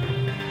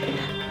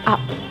 Up,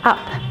 up,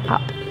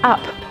 up, up.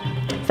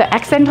 So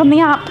accent on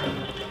the up.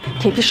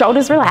 Keep your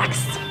shoulders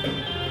relaxed.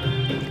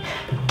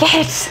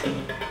 Good,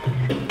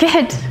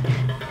 good.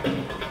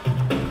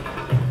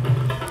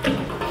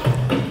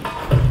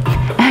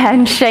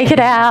 And shake it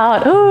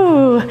out.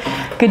 Ooh,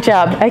 good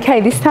job.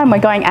 Okay, this time we're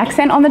going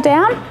accent on the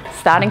down,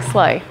 starting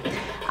slow.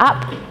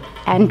 Up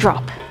and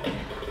drop.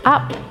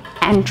 Up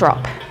and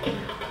drop.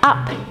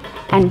 Up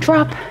and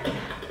drop.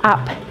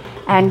 Up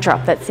and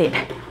drop. That's it.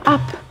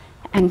 Up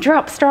and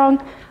drop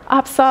strong.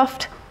 Up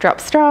soft,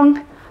 drop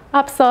strong.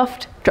 Up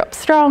soft, drop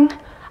strong.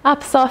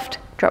 Up soft,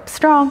 drop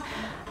strong.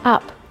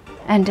 Up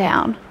and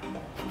down.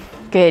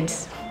 Good.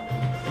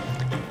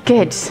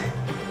 Good.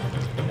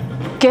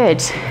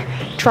 Good.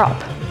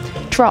 Drop,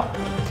 drop,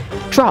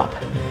 drop,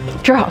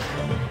 drop,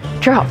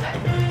 drop,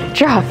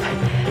 drop,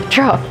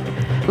 drop.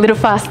 A little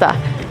faster.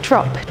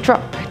 Drop,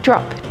 drop,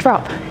 drop,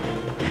 drop.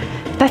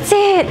 That's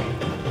it.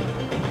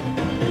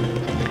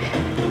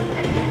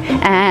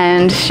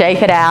 And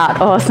shake it out.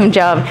 Awesome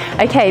job.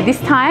 Okay, this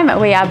time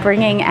we are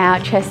bringing our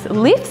chest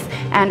lifts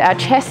and our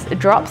chest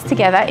drops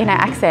together in our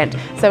accent.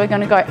 So we're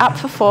going to go up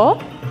for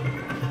 4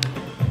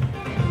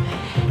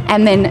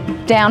 and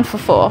then down for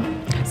 4.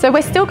 So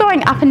we're still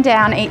going up and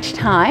down each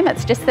time.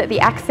 It's just that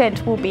the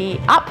accent will be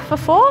up for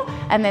 4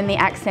 and then the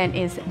accent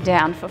is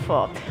down for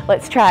 4.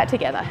 Let's try it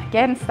together.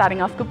 Again,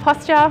 starting off good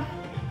posture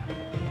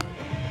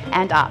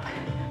and up.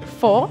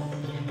 4,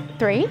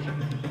 3,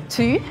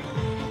 2.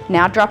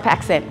 Now drop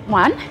accent.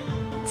 1,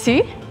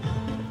 2,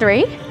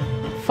 3,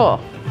 4.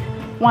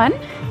 1,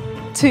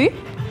 2,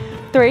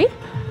 3,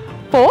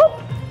 4.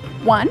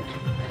 1,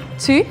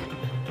 2,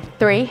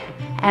 3,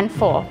 and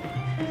 4.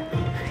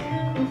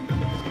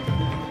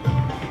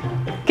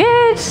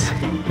 Good.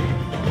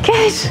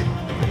 Good.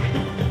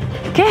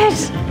 Good.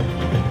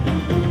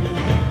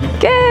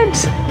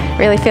 Good.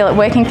 Really feel it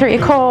working through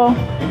your core.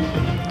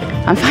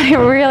 I'm finding it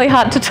really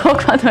hard to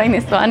talk while doing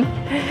this one.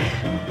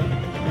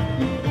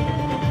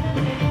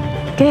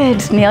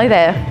 Good, nearly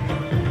there.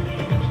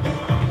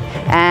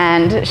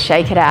 And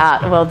shake it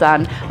out, well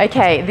done.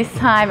 Okay, this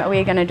time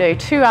we're gonna do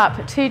 2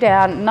 up, 2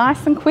 down,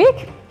 nice and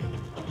quick.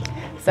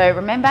 So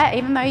remember,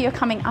 even though you're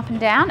coming up and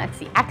down, it's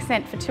the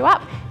accent for 2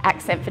 up,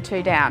 accent for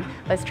 2 down.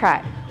 Let's try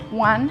it.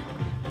 1,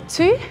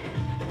 2,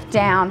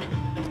 down,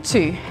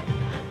 2.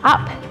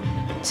 Up,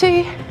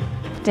 2,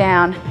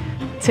 down,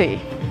 2.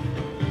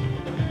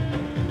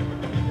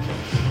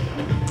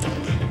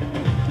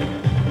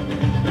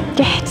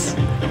 Get.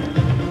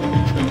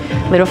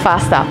 Little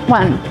faster.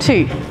 1,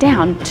 2,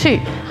 down, 2.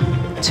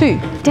 2,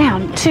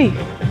 down, 2.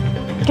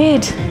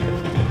 Good.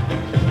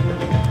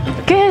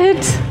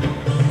 Good.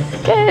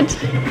 Good.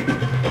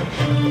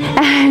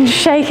 And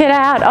shake it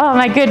out. Oh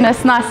my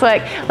goodness, nice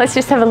work. Let's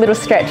just have a little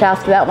stretch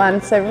after that one.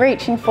 So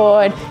reaching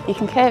forward, you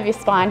can curve your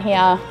spine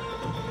here.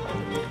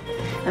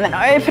 And then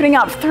opening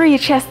up through your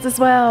chest as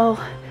well.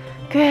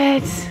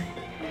 Good.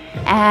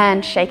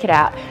 And shake it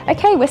out.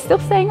 Okay, we're still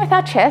staying with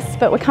our chest,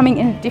 but we're coming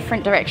in a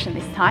different direction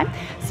this time.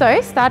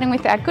 So starting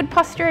with our good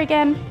posture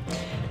again,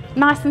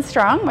 nice and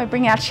strong, we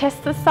bring our chest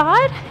to the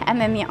side and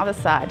then the other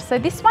side. So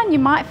this one you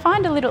might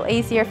find a little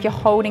easier if you're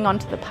holding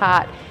onto the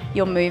part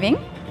you're moving.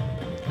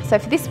 So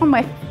for this one,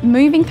 we're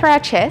moving through our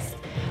chest.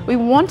 We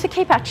want to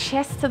keep our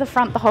chest to the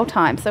front the whole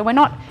time. So we're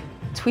not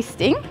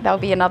twisting, that'll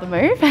be another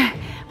move.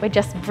 We're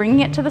just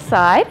bringing it to the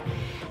side.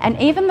 And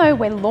even though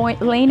we're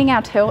leaning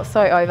our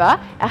torso over,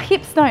 our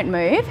hips don't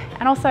move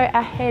and also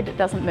our head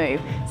doesn't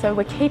move. So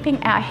we're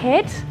keeping our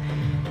head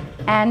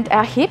and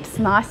our hips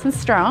nice and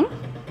strong.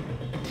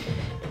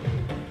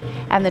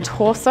 And the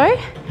torso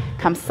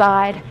comes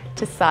side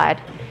to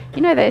side.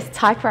 You know those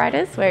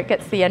typewriters where it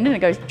gets to the end and it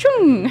goes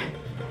chung,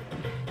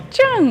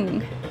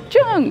 chung,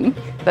 chung.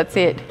 That's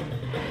it.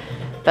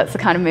 That's the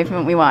kind of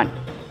movement we want.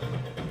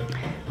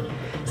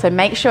 So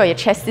make sure your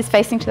chest is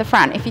facing to the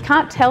front. If you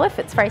can't tell if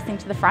it's facing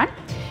to the front,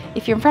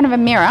 if you're in front of a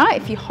mirror,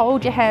 if you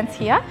hold your hands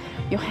here,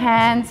 your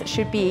hands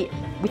should be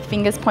with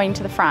fingers pointing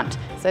to the front.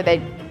 So they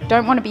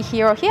don't want to be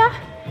here or here,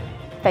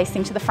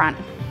 facing to the front.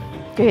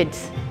 Good.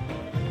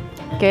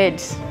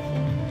 Good.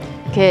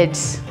 Good.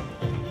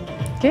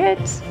 Good.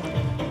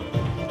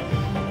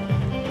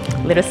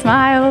 Little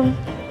smile.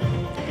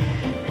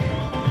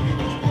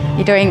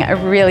 You're doing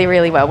really,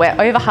 really well. We're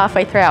over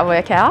halfway through our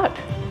workout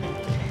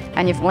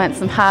and you've learnt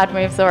some hard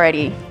moves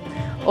already,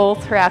 all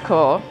through our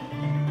core.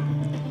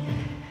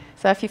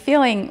 So if you're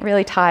feeling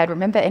really tired,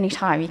 remember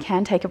anytime you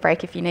can take a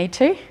break if you need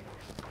to.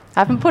 I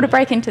haven't put a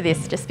break into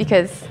this just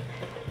because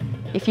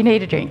If you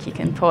need a drink, you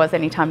can pause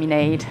anytime you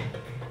need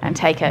and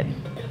take it.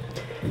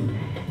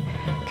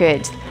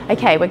 Good.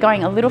 Okay, we're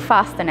going a little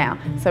faster now.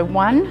 So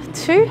 1,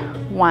 2,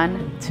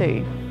 1,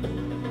 2.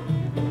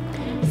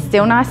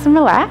 Still nice and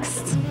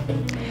relaxed.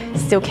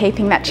 Still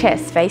keeping that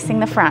chest facing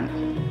the front.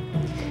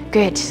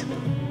 Good.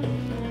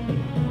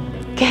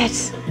 Good.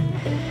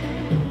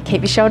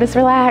 Keep your shoulders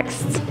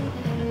relaxed.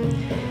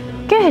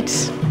 Good.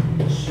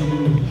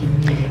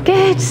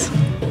 Good.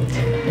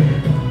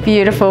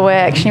 Beautiful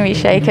work, shimmy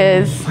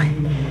shakers.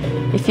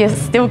 If you're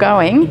still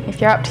going, if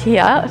you're up to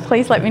here,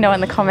 please let me know in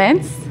the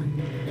comments.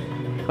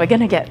 We're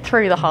gonna get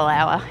through the whole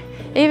hour.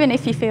 Even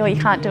if you feel you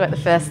can't do it the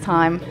first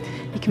time,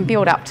 you can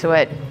build up to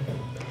it.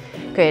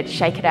 Good,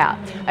 shake it out.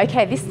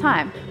 Okay, this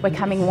time we're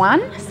coming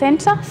 1,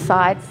 center,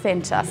 side,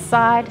 center,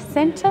 side,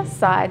 center,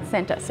 side,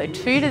 center. So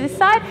 2 to this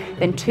side,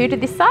 then 2 to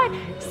this side,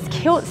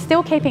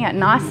 still keeping it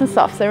nice and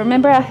soft. So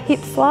remember our hip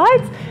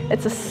slides?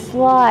 It's a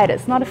slide,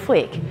 it's not a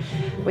flick.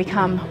 We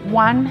come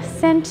 1,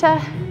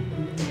 center,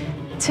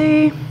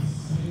 2,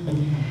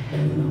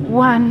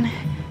 1,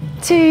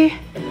 2,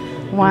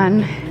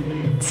 1,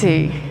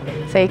 2.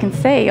 So you can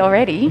see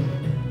already,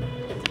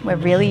 we're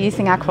really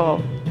using our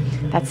core.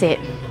 That's it.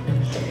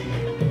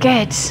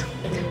 Good.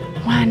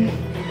 1,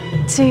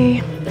 2,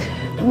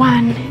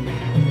 1,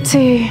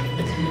 2,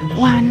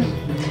 1,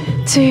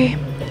 2,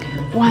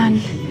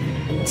 1,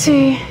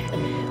 2,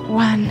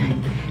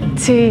 1,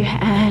 2,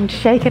 and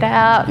shake it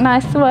out.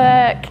 Nice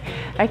work.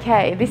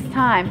 Okay, this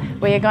time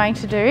we are going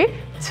to do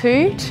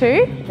 2,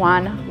 2,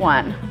 1,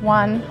 1,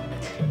 1.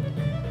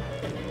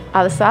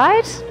 Other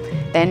side,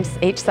 then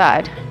each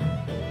side.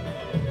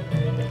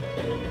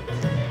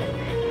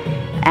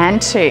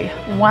 And 2.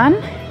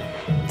 1,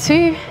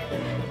 2,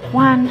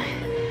 1,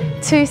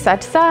 2,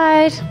 side to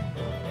side.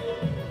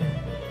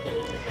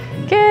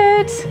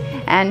 Good.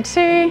 And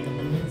 2.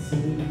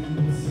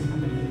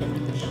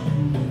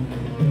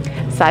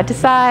 Side to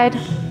side.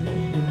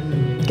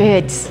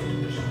 Good.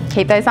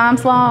 Keep those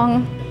arms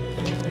long.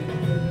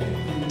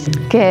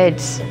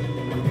 Good.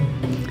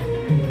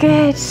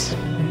 Good.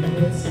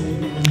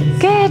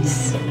 Good.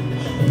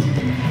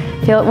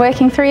 Feel it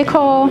working through your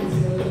core.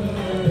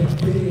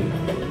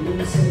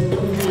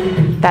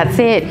 That's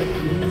it.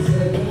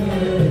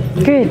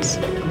 Good.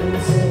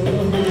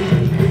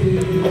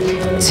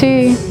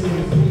 2.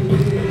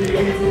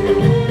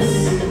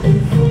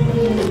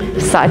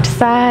 Side to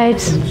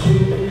side.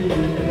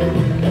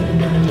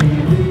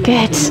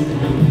 Good.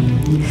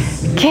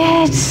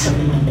 Good.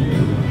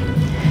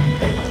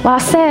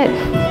 Last set.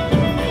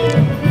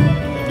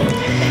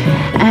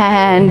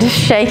 And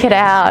shake it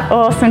out.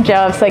 Awesome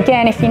job. So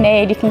again, if you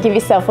need, you can give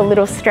yourself a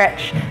little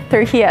stretch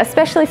through here,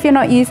 especially if you're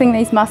not using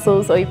these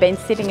muscles or you've been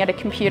sitting at a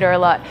computer a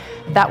lot.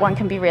 That one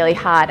can be really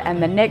hard,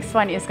 and the next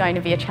one is going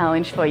to be a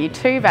challenge for you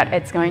too, but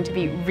it's going to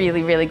be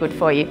really, really good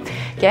for you.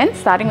 Again,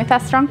 starting with our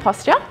strong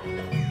posture,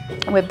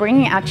 we're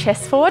bringing our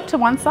chest forward to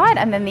one side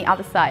and then the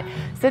other side.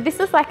 So this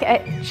is like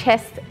a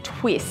chest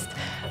twist.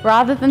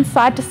 Rather than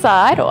side to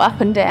side or up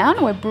and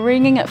down, we're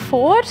bringing it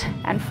forward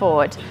and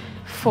forward,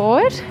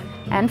 forward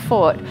and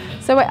forward.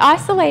 So we're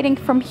isolating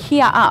from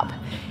here up.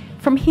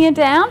 From here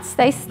down,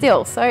 stay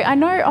still. So I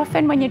know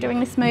often when you're doing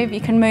this move,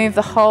 you can move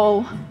the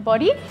whole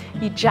body.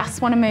 You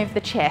just want to move the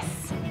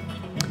chest.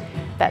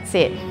 That's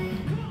it.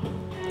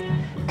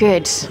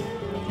 Good.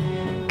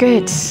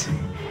 Good.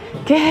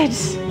 Good.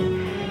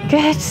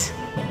 Good.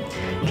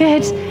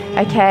 Good.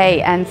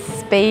 Okay, and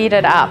speed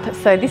it up.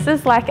 So this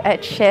is like a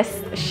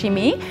chest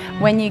shimmy.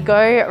 When you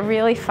go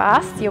really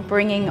fast, you're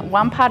bringing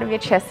one part of your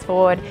chest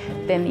forward,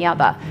 then the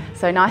other.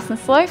 So nice and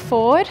slow,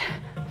 forward,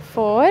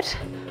 forward,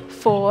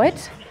 forward,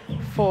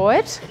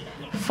 forward,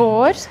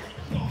 forward,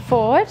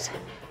 forward,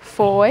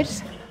 forward,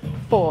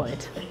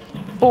 forward,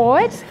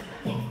 forward,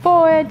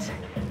 forward,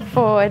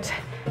 forward,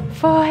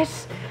 forward,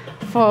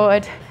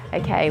 forward.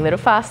 Okay, a little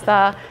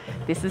faster.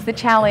 This is the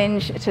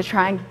challenge, to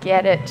try and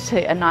get it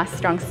to a nice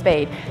strong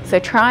speed. So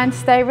try and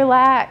stay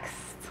relaxed.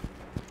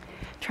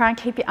 Try and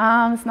keep your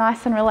arms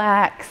nice and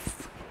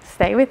relaxed.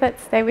 Stay with it,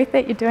 stay with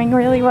it. You're doing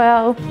really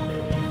well.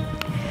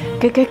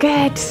 Good, good,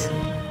 good.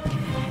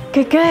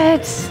 Good,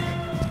 good.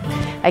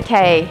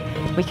 Okay,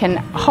 we can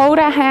hold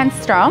our hands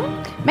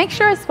strong. Make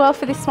sure as well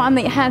for this one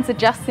that your hands are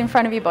just in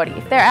front of your body.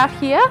 If they're out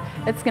here,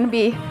 it's going to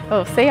be,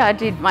 oh, see, I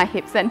did my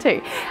hips then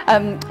too.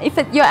 If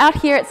you're out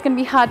here, it's going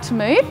to be hard to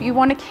move. You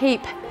want to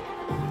keep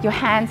your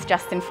hands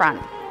just in front.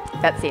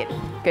 That's it.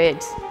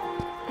 Good.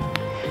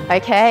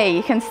 Okay,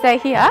 you can stay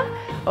here.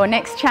 Or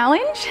next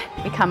challenge,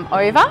 we come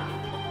over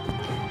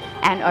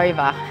and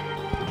over.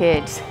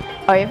 Good.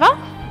 Over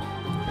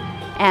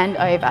and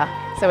over.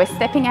 So we're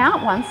stepping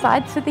out one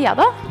side to the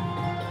other.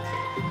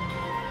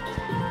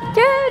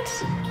 Good.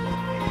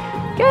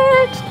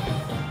 Good.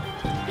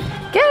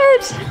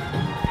 Good.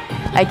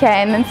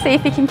 Okay, and then see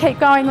if you can keep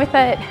going with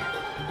it.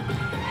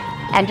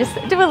 And just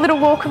do a little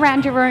walk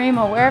around your room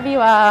or wherever you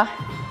are.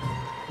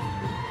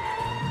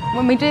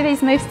 When we do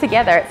these moves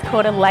together, it's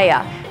called a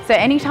layer. So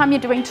anytime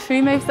you're doing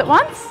two moves at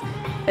once,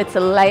 it's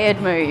a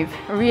layered move.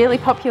 Really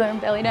popular in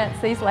belly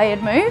dance, these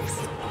layered moves.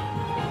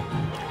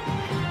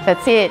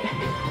 That's it.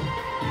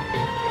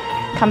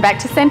 Come back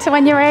to center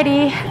when you're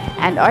ready,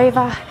 and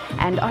over,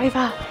 and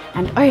over,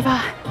 and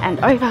over,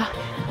 and over,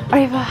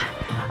 over,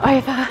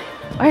 over,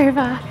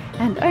 over,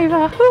 and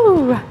over.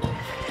 Woo.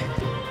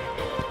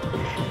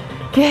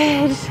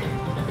 Good.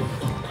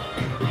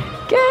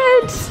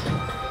 Good.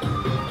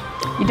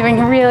 You're doing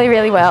really,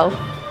 really well.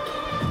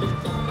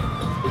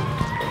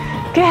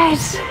 Good.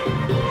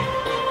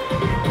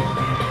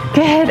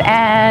 Good,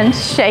 and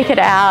shake it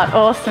out.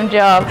 Awesome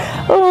job.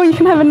 Oh, you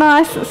can have a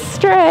nice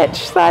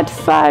stretch side to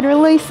side,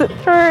 release it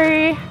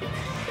through.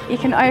 You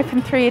can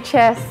open through your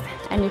chest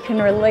and you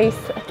can release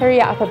through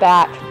your upper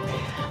back.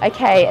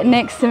 Okay,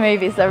 next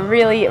move is a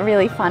really,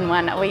 really fun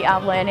one. We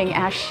are learning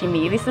our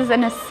shimmy. This is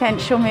an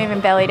essential move in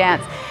belly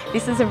dance.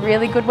 This is a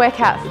really good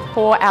workout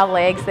for our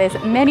legs. There's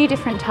many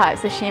different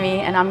types of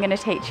shimmy, and I'm going to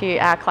teach you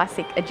our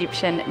classic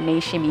Egyptian knee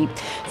shimmy.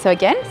 So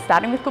again,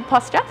 starting with good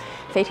posture,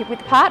 feet hip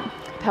width apart,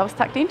 pelvis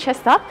tucked in,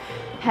 chest up,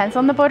 hands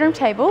on the bottom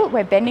table.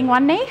 We're bending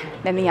one knee,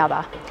 then the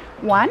other.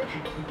 One,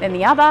 then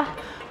the other,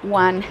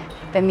 one,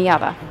 then the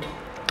other.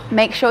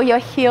 Make sure your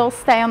heels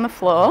stay on the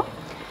floor.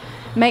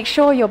 Make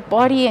sure your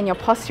body and your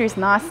posture is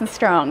nice and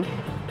strong.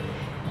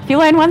 If you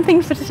learn one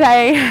thing for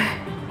today,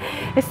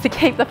 it's to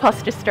keep the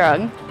posture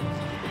strong.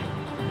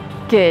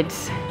 Good.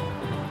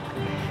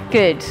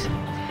 Good.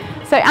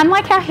 So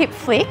unlike our hip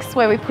flicks,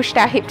 where we pushed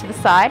our hip to the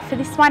side, for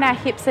this one our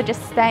hips are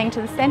just staying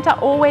to the center.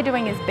 All we're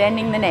doing is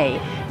bending the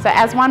knee. So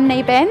as one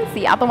knee bends,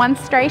 the other one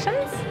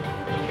straightens,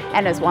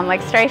 and as one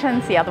leg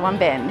straightens, the other one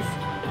bends.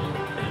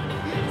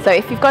 So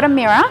if you've got a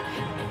mirror,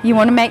 you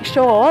want to make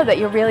sure that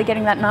you're really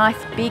getting that nice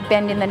big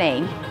bend in the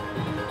knee.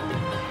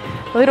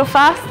 A little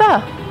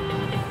faster.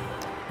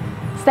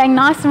 Staying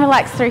nice and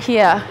relaxed through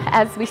here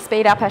as we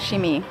speed up our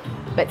shimmy,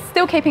 but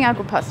still keeping our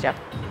good posture.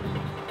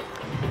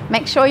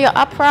 Make sure you're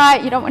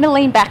upright. You don't want to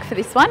lean back for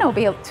this one. It'll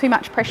be too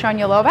much pressure on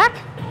your lower back.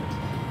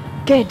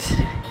 Good.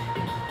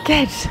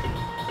 Good.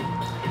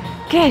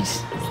 Good.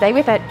 Stay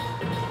with it.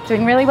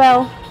 Doing really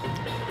well.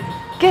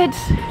 Good.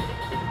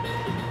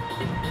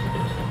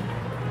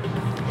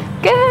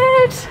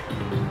 Good.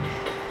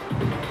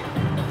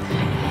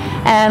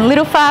 And a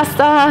little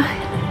faster.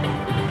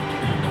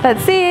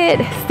 That's it.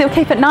 Still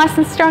keep it nice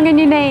and strong in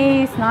your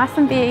knees, nice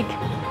and big.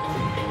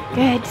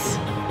 Good.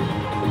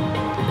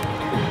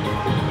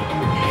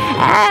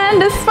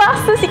 And as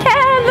fast as you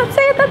can. That's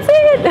it, that's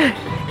it.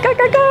 Go,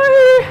 go, go.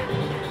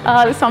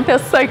 Oh, this one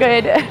feels so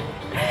good.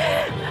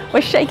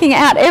 We're shaking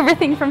out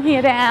everything from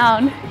here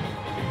down.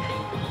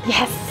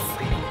 Yes.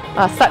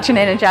 Oh, such an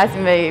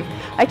energizing move.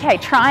 Okay,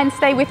 try and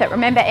stay with it.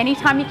 Remember,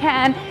 anytime you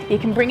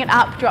can bring it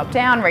up, drop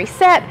down,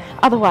 reset.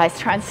 Otherwise,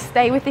 try and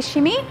stay with the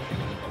shimmy.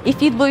 If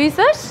you lose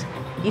it,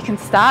 you can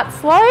start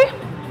slow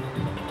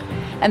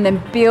and then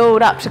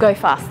build up to go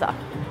faster.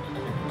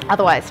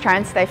 Otherwise, try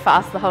and stay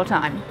fast the whole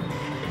time.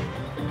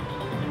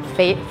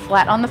 Feet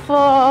flat on the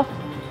floor.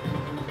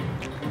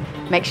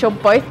 Make sure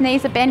both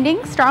knees are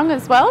bending strong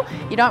as well.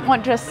 You don't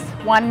want just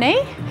one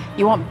knee,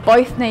 you want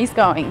both knees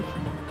going.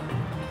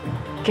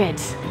 Good.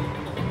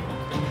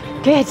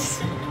 Good.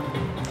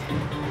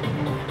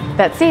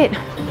 That's it.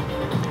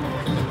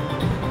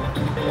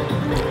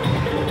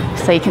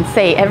 So you can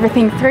see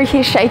everything through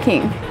here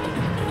shaking.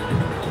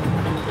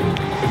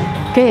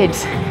 Good.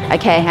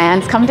 Okay,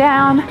 hands come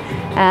down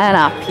and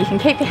up. You can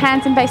keep your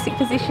hands in basic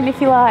position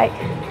if you like.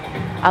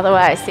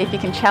 Otherwise, see if you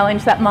can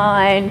challenge that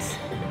mind.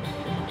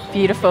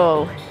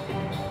 Beautiful.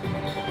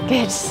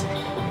 Good.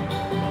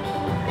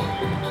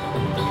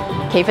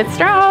 Keep it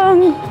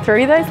strong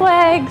through those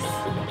legs.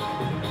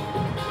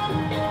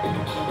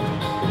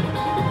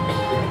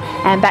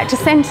 And back to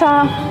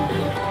center.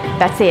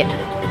 That's it.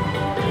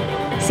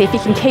 See if you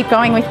can keep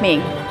going with me.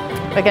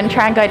 We're going to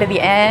try and go to the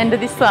end of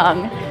this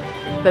song.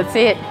 That's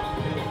it.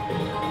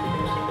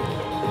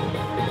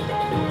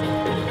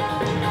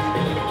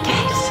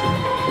 Good.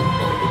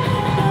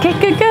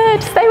 Good, good,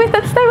 good. Stay with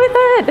it, stay with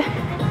it.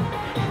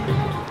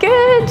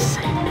 Good.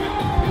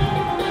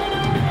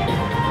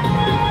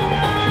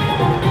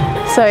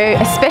 So,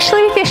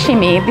 especially with your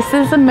shimmy, this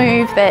is a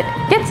move that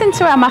gets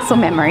into our muscle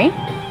memory.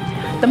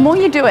 The more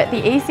you do it,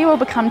 the easier it will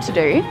become to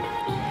do.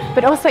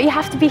 But also you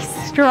have to be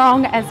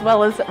strong as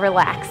well as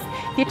relaxed.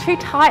 If you're too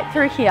tight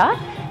through here,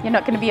 you're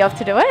not going to be able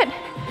to do it.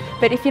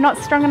 But if you're not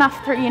strong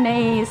enough through your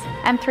knees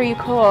and through your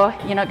core,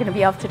 you're not going to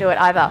be able to do it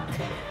either.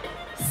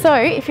 So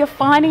if you're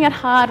finding it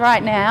hard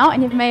right now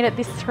and you've made it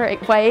this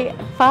way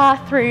far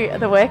through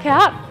the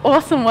workout,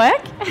 awesome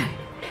work.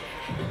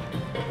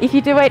 If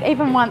you do it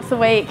even once a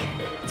week,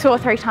 2 or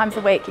 3 times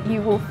a week,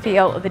 you will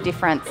feel the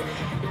difference.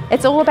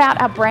 It's all about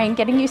our brain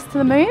getting used to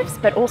the moves,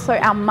 but also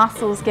our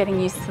muscles getting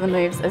used to the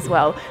moves as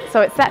well.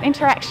 So it's that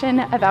interaction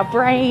of our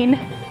brain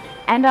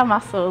and our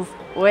muscles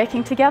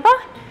working together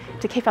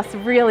to keep us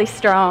really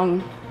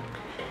strong,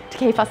 to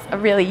keep us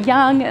really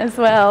young as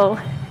well.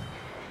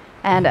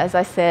 And as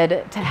I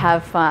said, to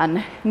have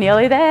fun.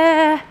 Nearly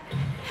there.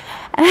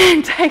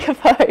 And take a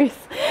pose.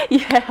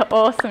 Yeah,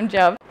 awesome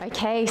job.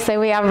 Okay, so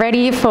we are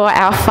ready for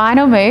our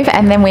final move,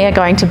 and then we are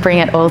going to bring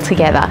it all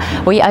together.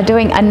 We are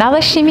doing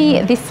another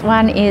shimmy. This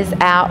one is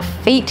our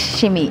feet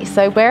shimmy.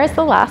 So whereas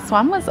the last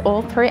one was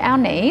all through our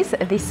knees,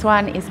 this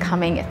one is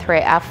coming through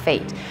our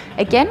feet.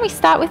 Again, we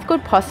start with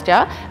good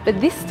posture, but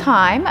this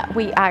time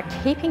we are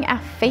keeping our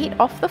feet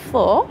off the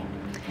floor.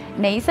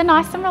 Knees are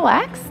nice and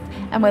relaxed,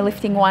 and we're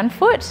lifting one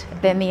foot,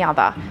 then the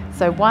other.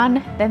 So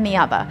one, then the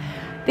other.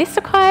 This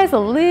requires a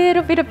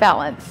little bit of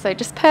balance, so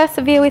just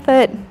persevere with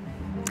it.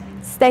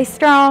 Stay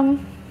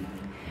strong.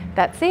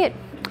 That's it.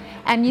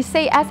 And you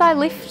see, as I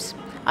lift,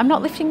 I'm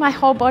not lifting my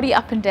whole body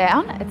up and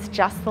down, it's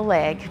just the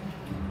leg.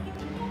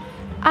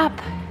 Up,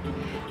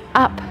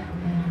 up,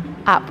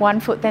 up. One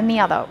foot, then the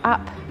other.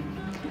 Up,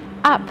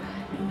 up,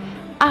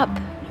 up,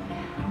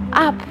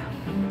 up,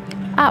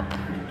 up,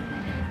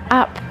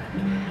 up,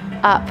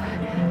 up.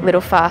 A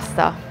little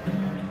faster.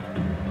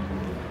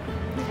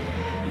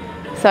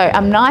 So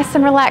I'm nice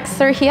and relaxed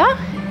through here,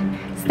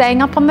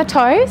 staying up on the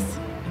toes.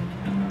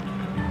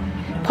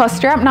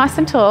 Posture up nice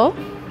and tall.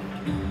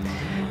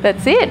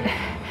 That's it.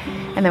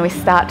 And then we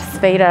start to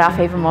speed it up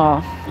even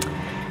more.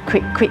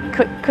 Quick, quick,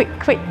 quick, quick,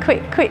 quick,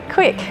 quick, quick,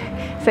 quick.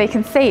 So you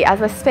can see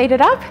as I speed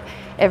it up,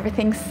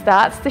 everything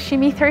starts to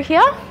shimmy through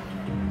here.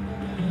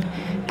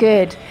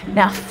 Good.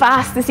 Now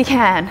fast as you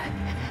can.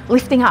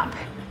 Lifting up.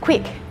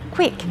 Quick,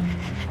 quick.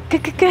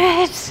 Good, good,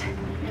 good.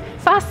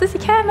 Fast as you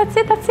can. That's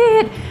it, that's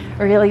it.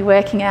 Really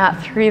working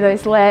out through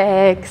those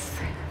legs.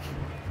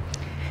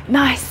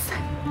 Nice.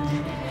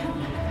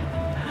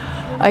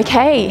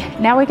 Okay,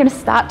 now we're going to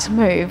start to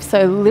move.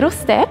 So little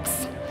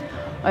steps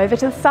over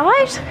to the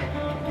side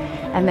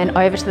and then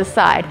over to the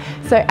side.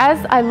 So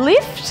as I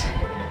lift,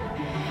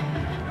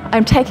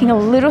 I'm taking a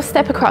little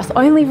step across,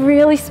 only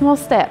really small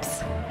steps.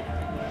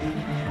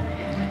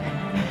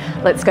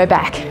 Let's go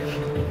back.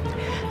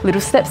 Little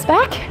steps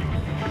back,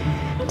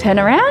 turn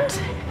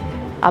around,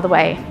 other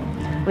way.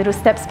 Little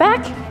steps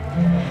back,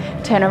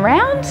 turn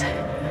around,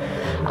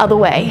 other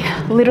way.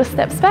 Little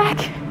steps back,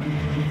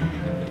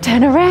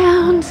 turn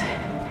around,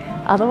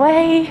 other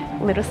way.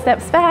 Little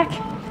steps back,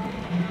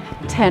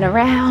 turn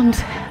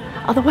around,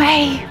 other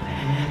way.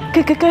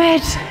 Good, good,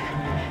 good.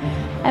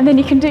 And then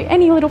you can do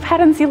any little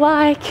patterns you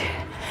like,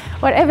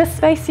 whatever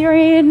space you're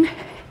in.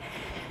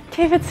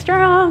 Keep it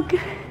strong.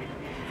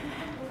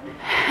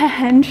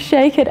 And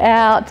shake it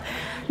out.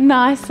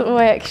 Nice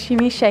work,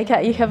 Shimmy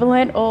Shaker. You have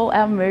learned all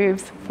our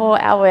moves for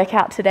our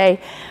workout today.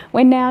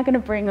 We're now going to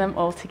bring them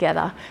all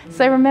together.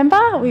 So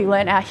remember, we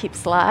learned our hip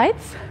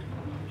slides.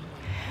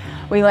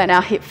 We learned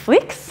our hip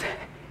flicks.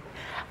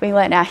 We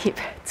learned our hip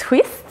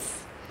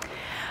twists.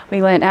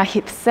 We learned our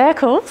hip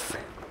circles,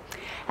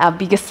 our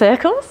bigger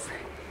circles.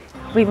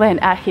 We learned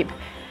our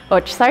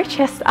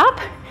chest up,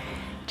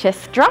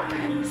 chest drop,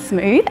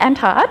 smooth and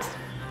hard.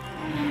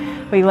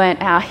 We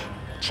learned our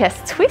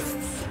chest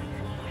twists.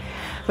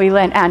 We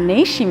learned our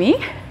knee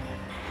shimmy.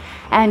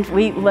 And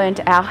we learned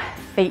our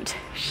feet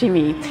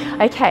shimmy.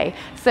 Okay,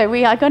 so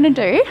we are going to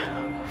do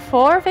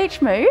 4 of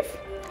each move,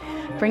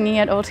 bringing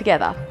it all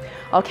together.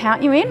 I'll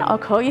count you in, I'll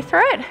call you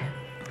through it.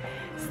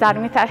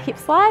 Starting with our hip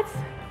slides.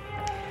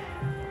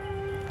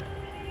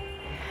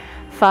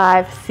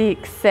 5,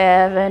 6,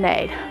 7,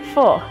 8.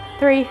 4,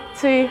 3,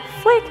 2,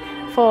 flick.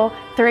 4,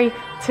 3,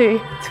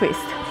 2,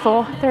 twist.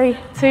 4, 3,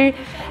 2,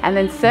 and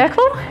then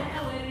circle.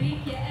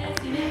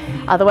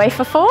 Other way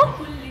for 4.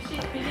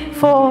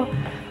 4,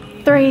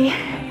 3,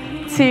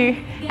 2,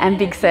 and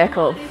big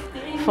circle.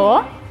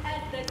 4,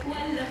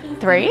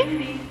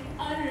 3,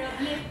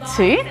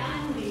 2,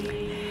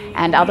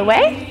 and other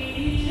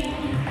way.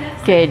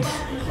 Good.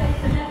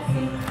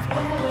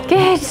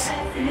 Good.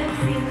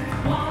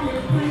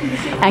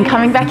 And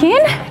coming back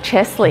in,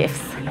 chest lifts.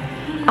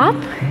 Up,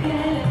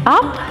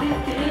 up,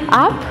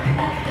 up,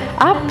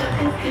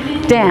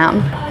 up, down,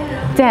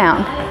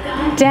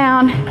 down,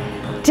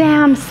 down,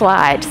 down,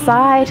 slide,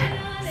 side,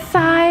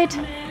 side,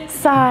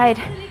 side,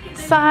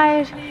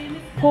 side.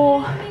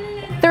 4,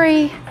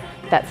 3,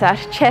 that's our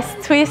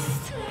chest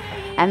twist.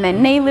 And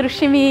then knee little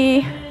shimmy.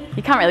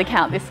 You can't really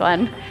count this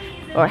one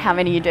or how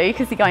many you do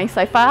because you're going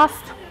so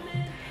fast.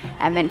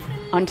 And then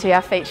onto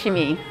our feet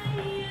shimmy.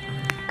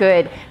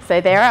 Good. So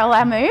there are all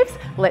our moves.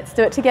 Let's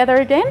do it together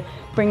again.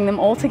 Bring them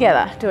all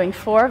together, doing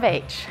 4 of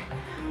each.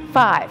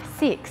 5,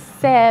 6,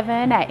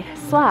 7, 8.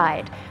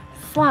 Slide,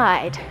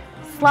 slide,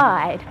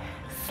 slide,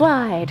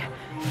 slide,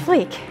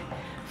 flick,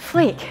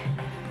 flick,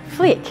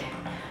 flick,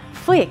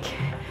 flick,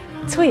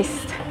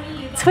 twist,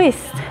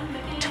 twist,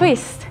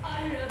 twist,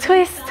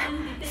 twist,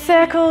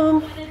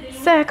 circle,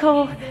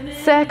 circle,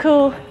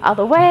 circle,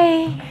 other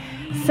way,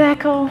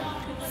 circle,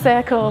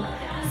 circle,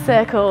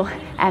 circle,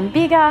 and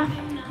bigger,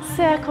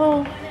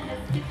 circle,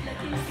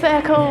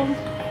 circle,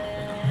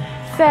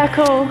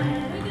 circle,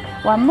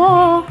 one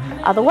more,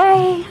 other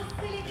way,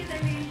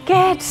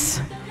 good,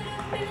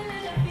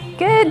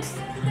 good,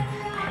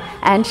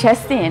 and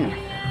chest in,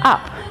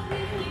 up,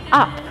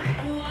 up,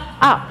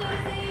 up,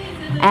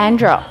 and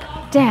drop,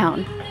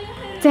 down,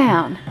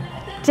 down,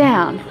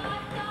 down,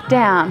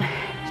 down,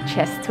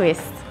 chest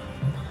twist.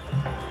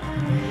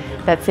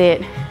 That's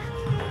it.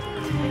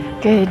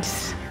 Good.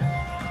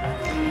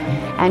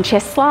 And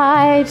chest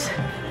slide.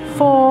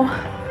 4,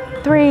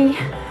 3,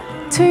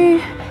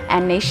 2,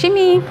 and knee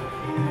shimmy.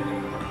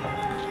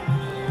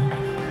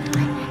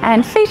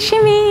 And feet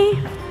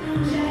shimmy.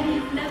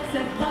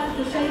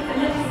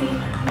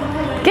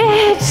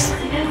 Good.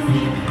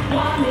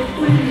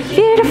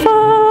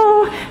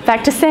 Beautiful.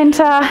 Back to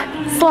center.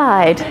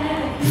 Slide,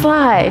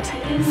 slide,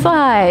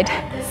 slide,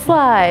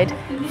 slide.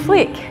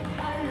 Flick,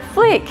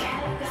 flick.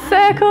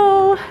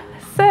 Circle,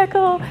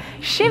 circle.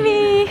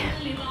 Shimmy.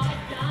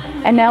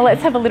 And now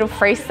let's have a little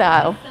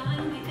freestyle.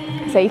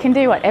 So you can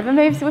do whatever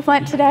moves we've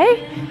learnt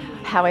today,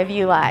 however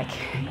you like.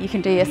 You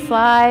can do your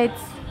slides,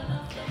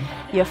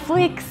 your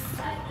flicks,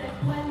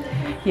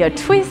 your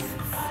twists,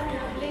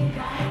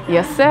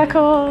 your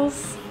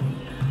circles,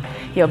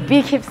 your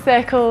big hip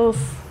circles,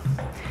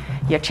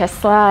 your chest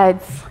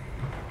slides,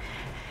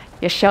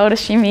 your shoulder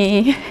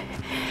shimmy,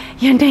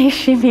 your knee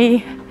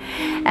shimmy,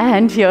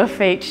 and your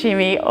feet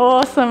shimmy.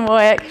 Awesome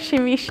work,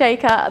 Shimmy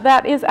Shaker.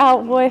 That is our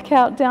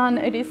workout done.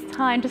 It is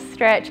time to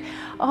stretch.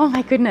 Oh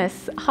my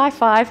goodness, high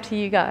five to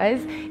you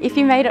guys. If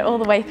you made it all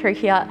the way through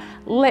here,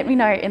 let me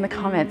know in the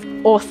comments.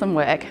 Awesome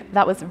work.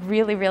 That was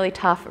really, really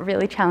tough,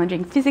 really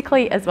challenging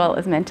physically as well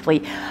as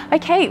mentally.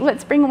 Okay,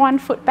 let's bring one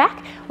foot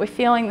back. We're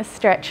feeling the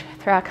stretch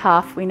through our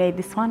calf. We need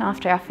this one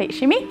after our feet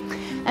shimmy.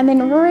 And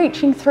then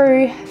reaching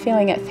through,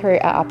 feeling it through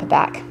our upper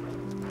back.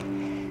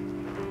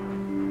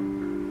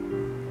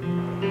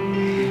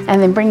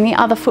 And then bring the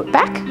other foot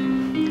back.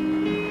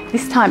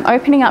 This time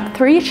opening up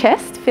through your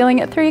chest, feeling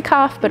it through your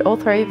calf, but all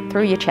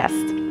through your chest.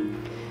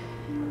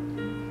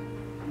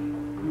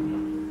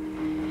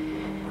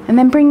 And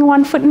then bring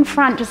one foot in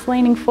front, just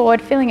leaning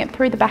forward, feeling it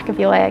through the back of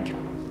your leg.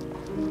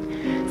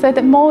 So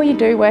the more you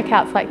do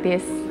workouts like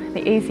this,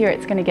 the easier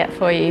it's going to get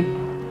for you.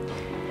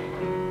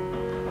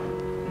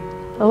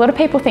 A lot of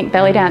people think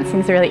belly dancing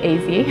is really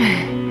easy.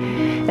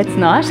 It's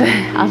not.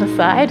 Other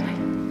side,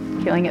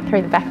 feeling it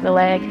through the back of the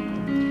leg.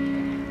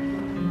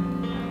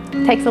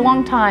 It takes a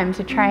long time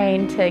to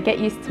train to get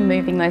used to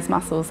moving those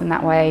muscles in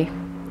that way.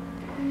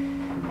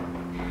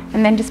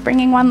 And then just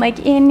bringing one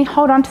leg in,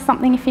 hold on to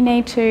something if you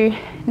need to,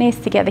 knees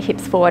together,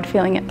 hips forward,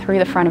 feeling it through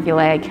the front of your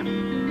leg.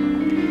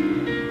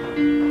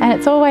 And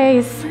it's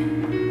always,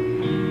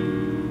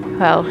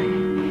 well,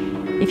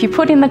 if you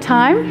put in the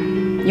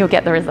time, you'll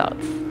get the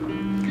results.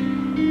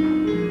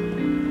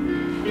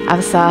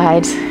 Other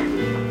side.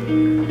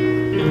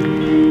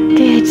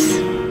 Good,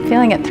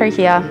 feeling it through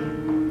here.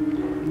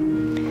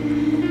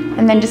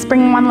 And then just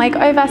bringing one leg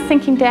over,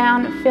 sinking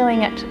down,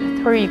 feeling it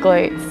through your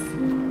glutes.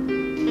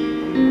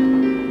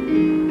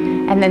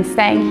 And then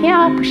staying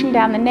here, pushing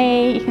down the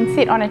knee. You can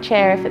sit on a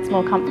chair if it's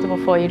more comfortable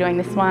for you doing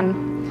this one.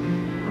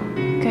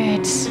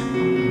 Good.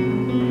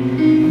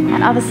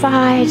 And other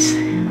side.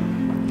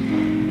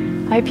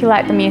 I hope you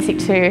like the music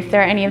too. If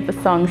there are any of the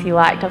songs you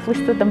liked, I've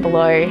listed them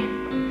below.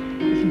 You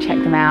can check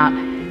them out.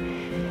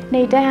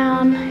 Knee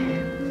down.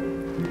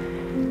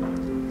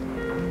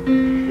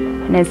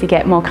 And as you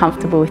get more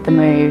comfortable with the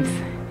moves,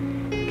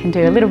 you can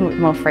do a little bit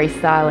more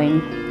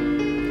freestyling.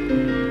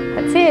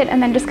 That's it,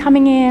 and then just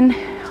coming in,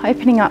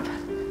 opening up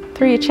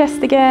through your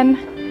chest again,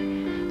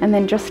 and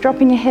then just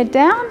dropping your head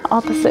down,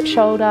 opposite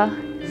shoulder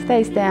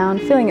stays down,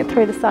 feeling it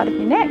through the side of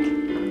your neck.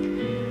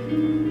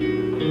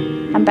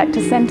 And back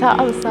to center,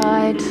 other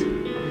side.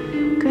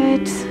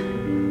 Good.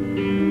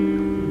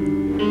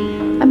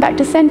 And back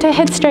to center,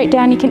 head straight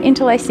down. You can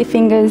interlace your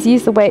fingers,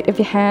 use the weight of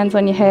your hands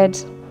on your head.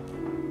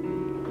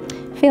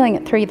 Feeling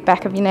it through the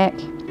back of your neck.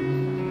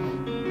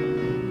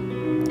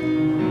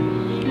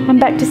 And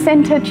back to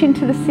center, chin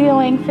to the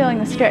ceiling, feeling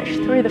the stretch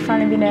through the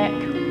front of your neck.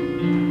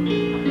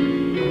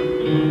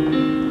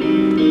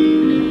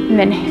 And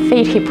then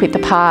feet hip width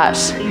apart,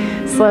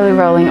 slowly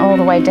rolling all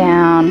the way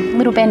down.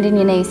 Little bend in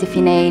your knees if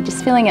you need,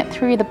 just feeling it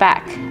through the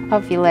back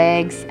of your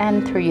legs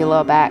and through your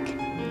lower back.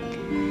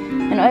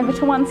 And over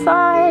to one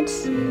side.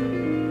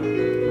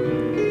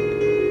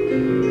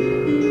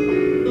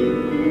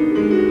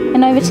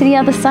 And over to the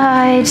other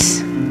side.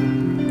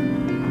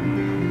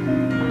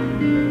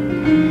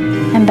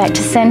 And back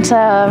to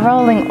center,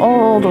 rolling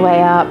all the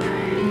way up.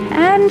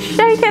 And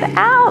shake it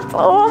out.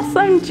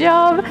 Awesome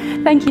job.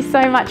 Thank you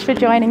so much for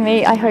joining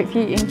me. I hope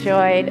you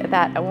enjoyed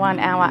that 1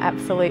 hour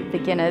absolute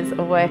beginners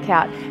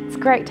workout. It's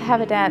great to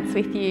have a dance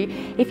with you.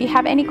 If you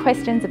have any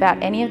questions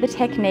about any of the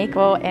technique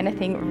or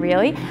anything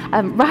really,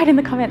 write in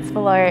the comments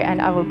below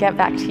and I will get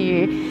back to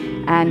you.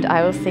 And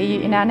I will see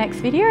you in our next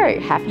video.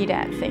 Happy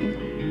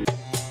dancing.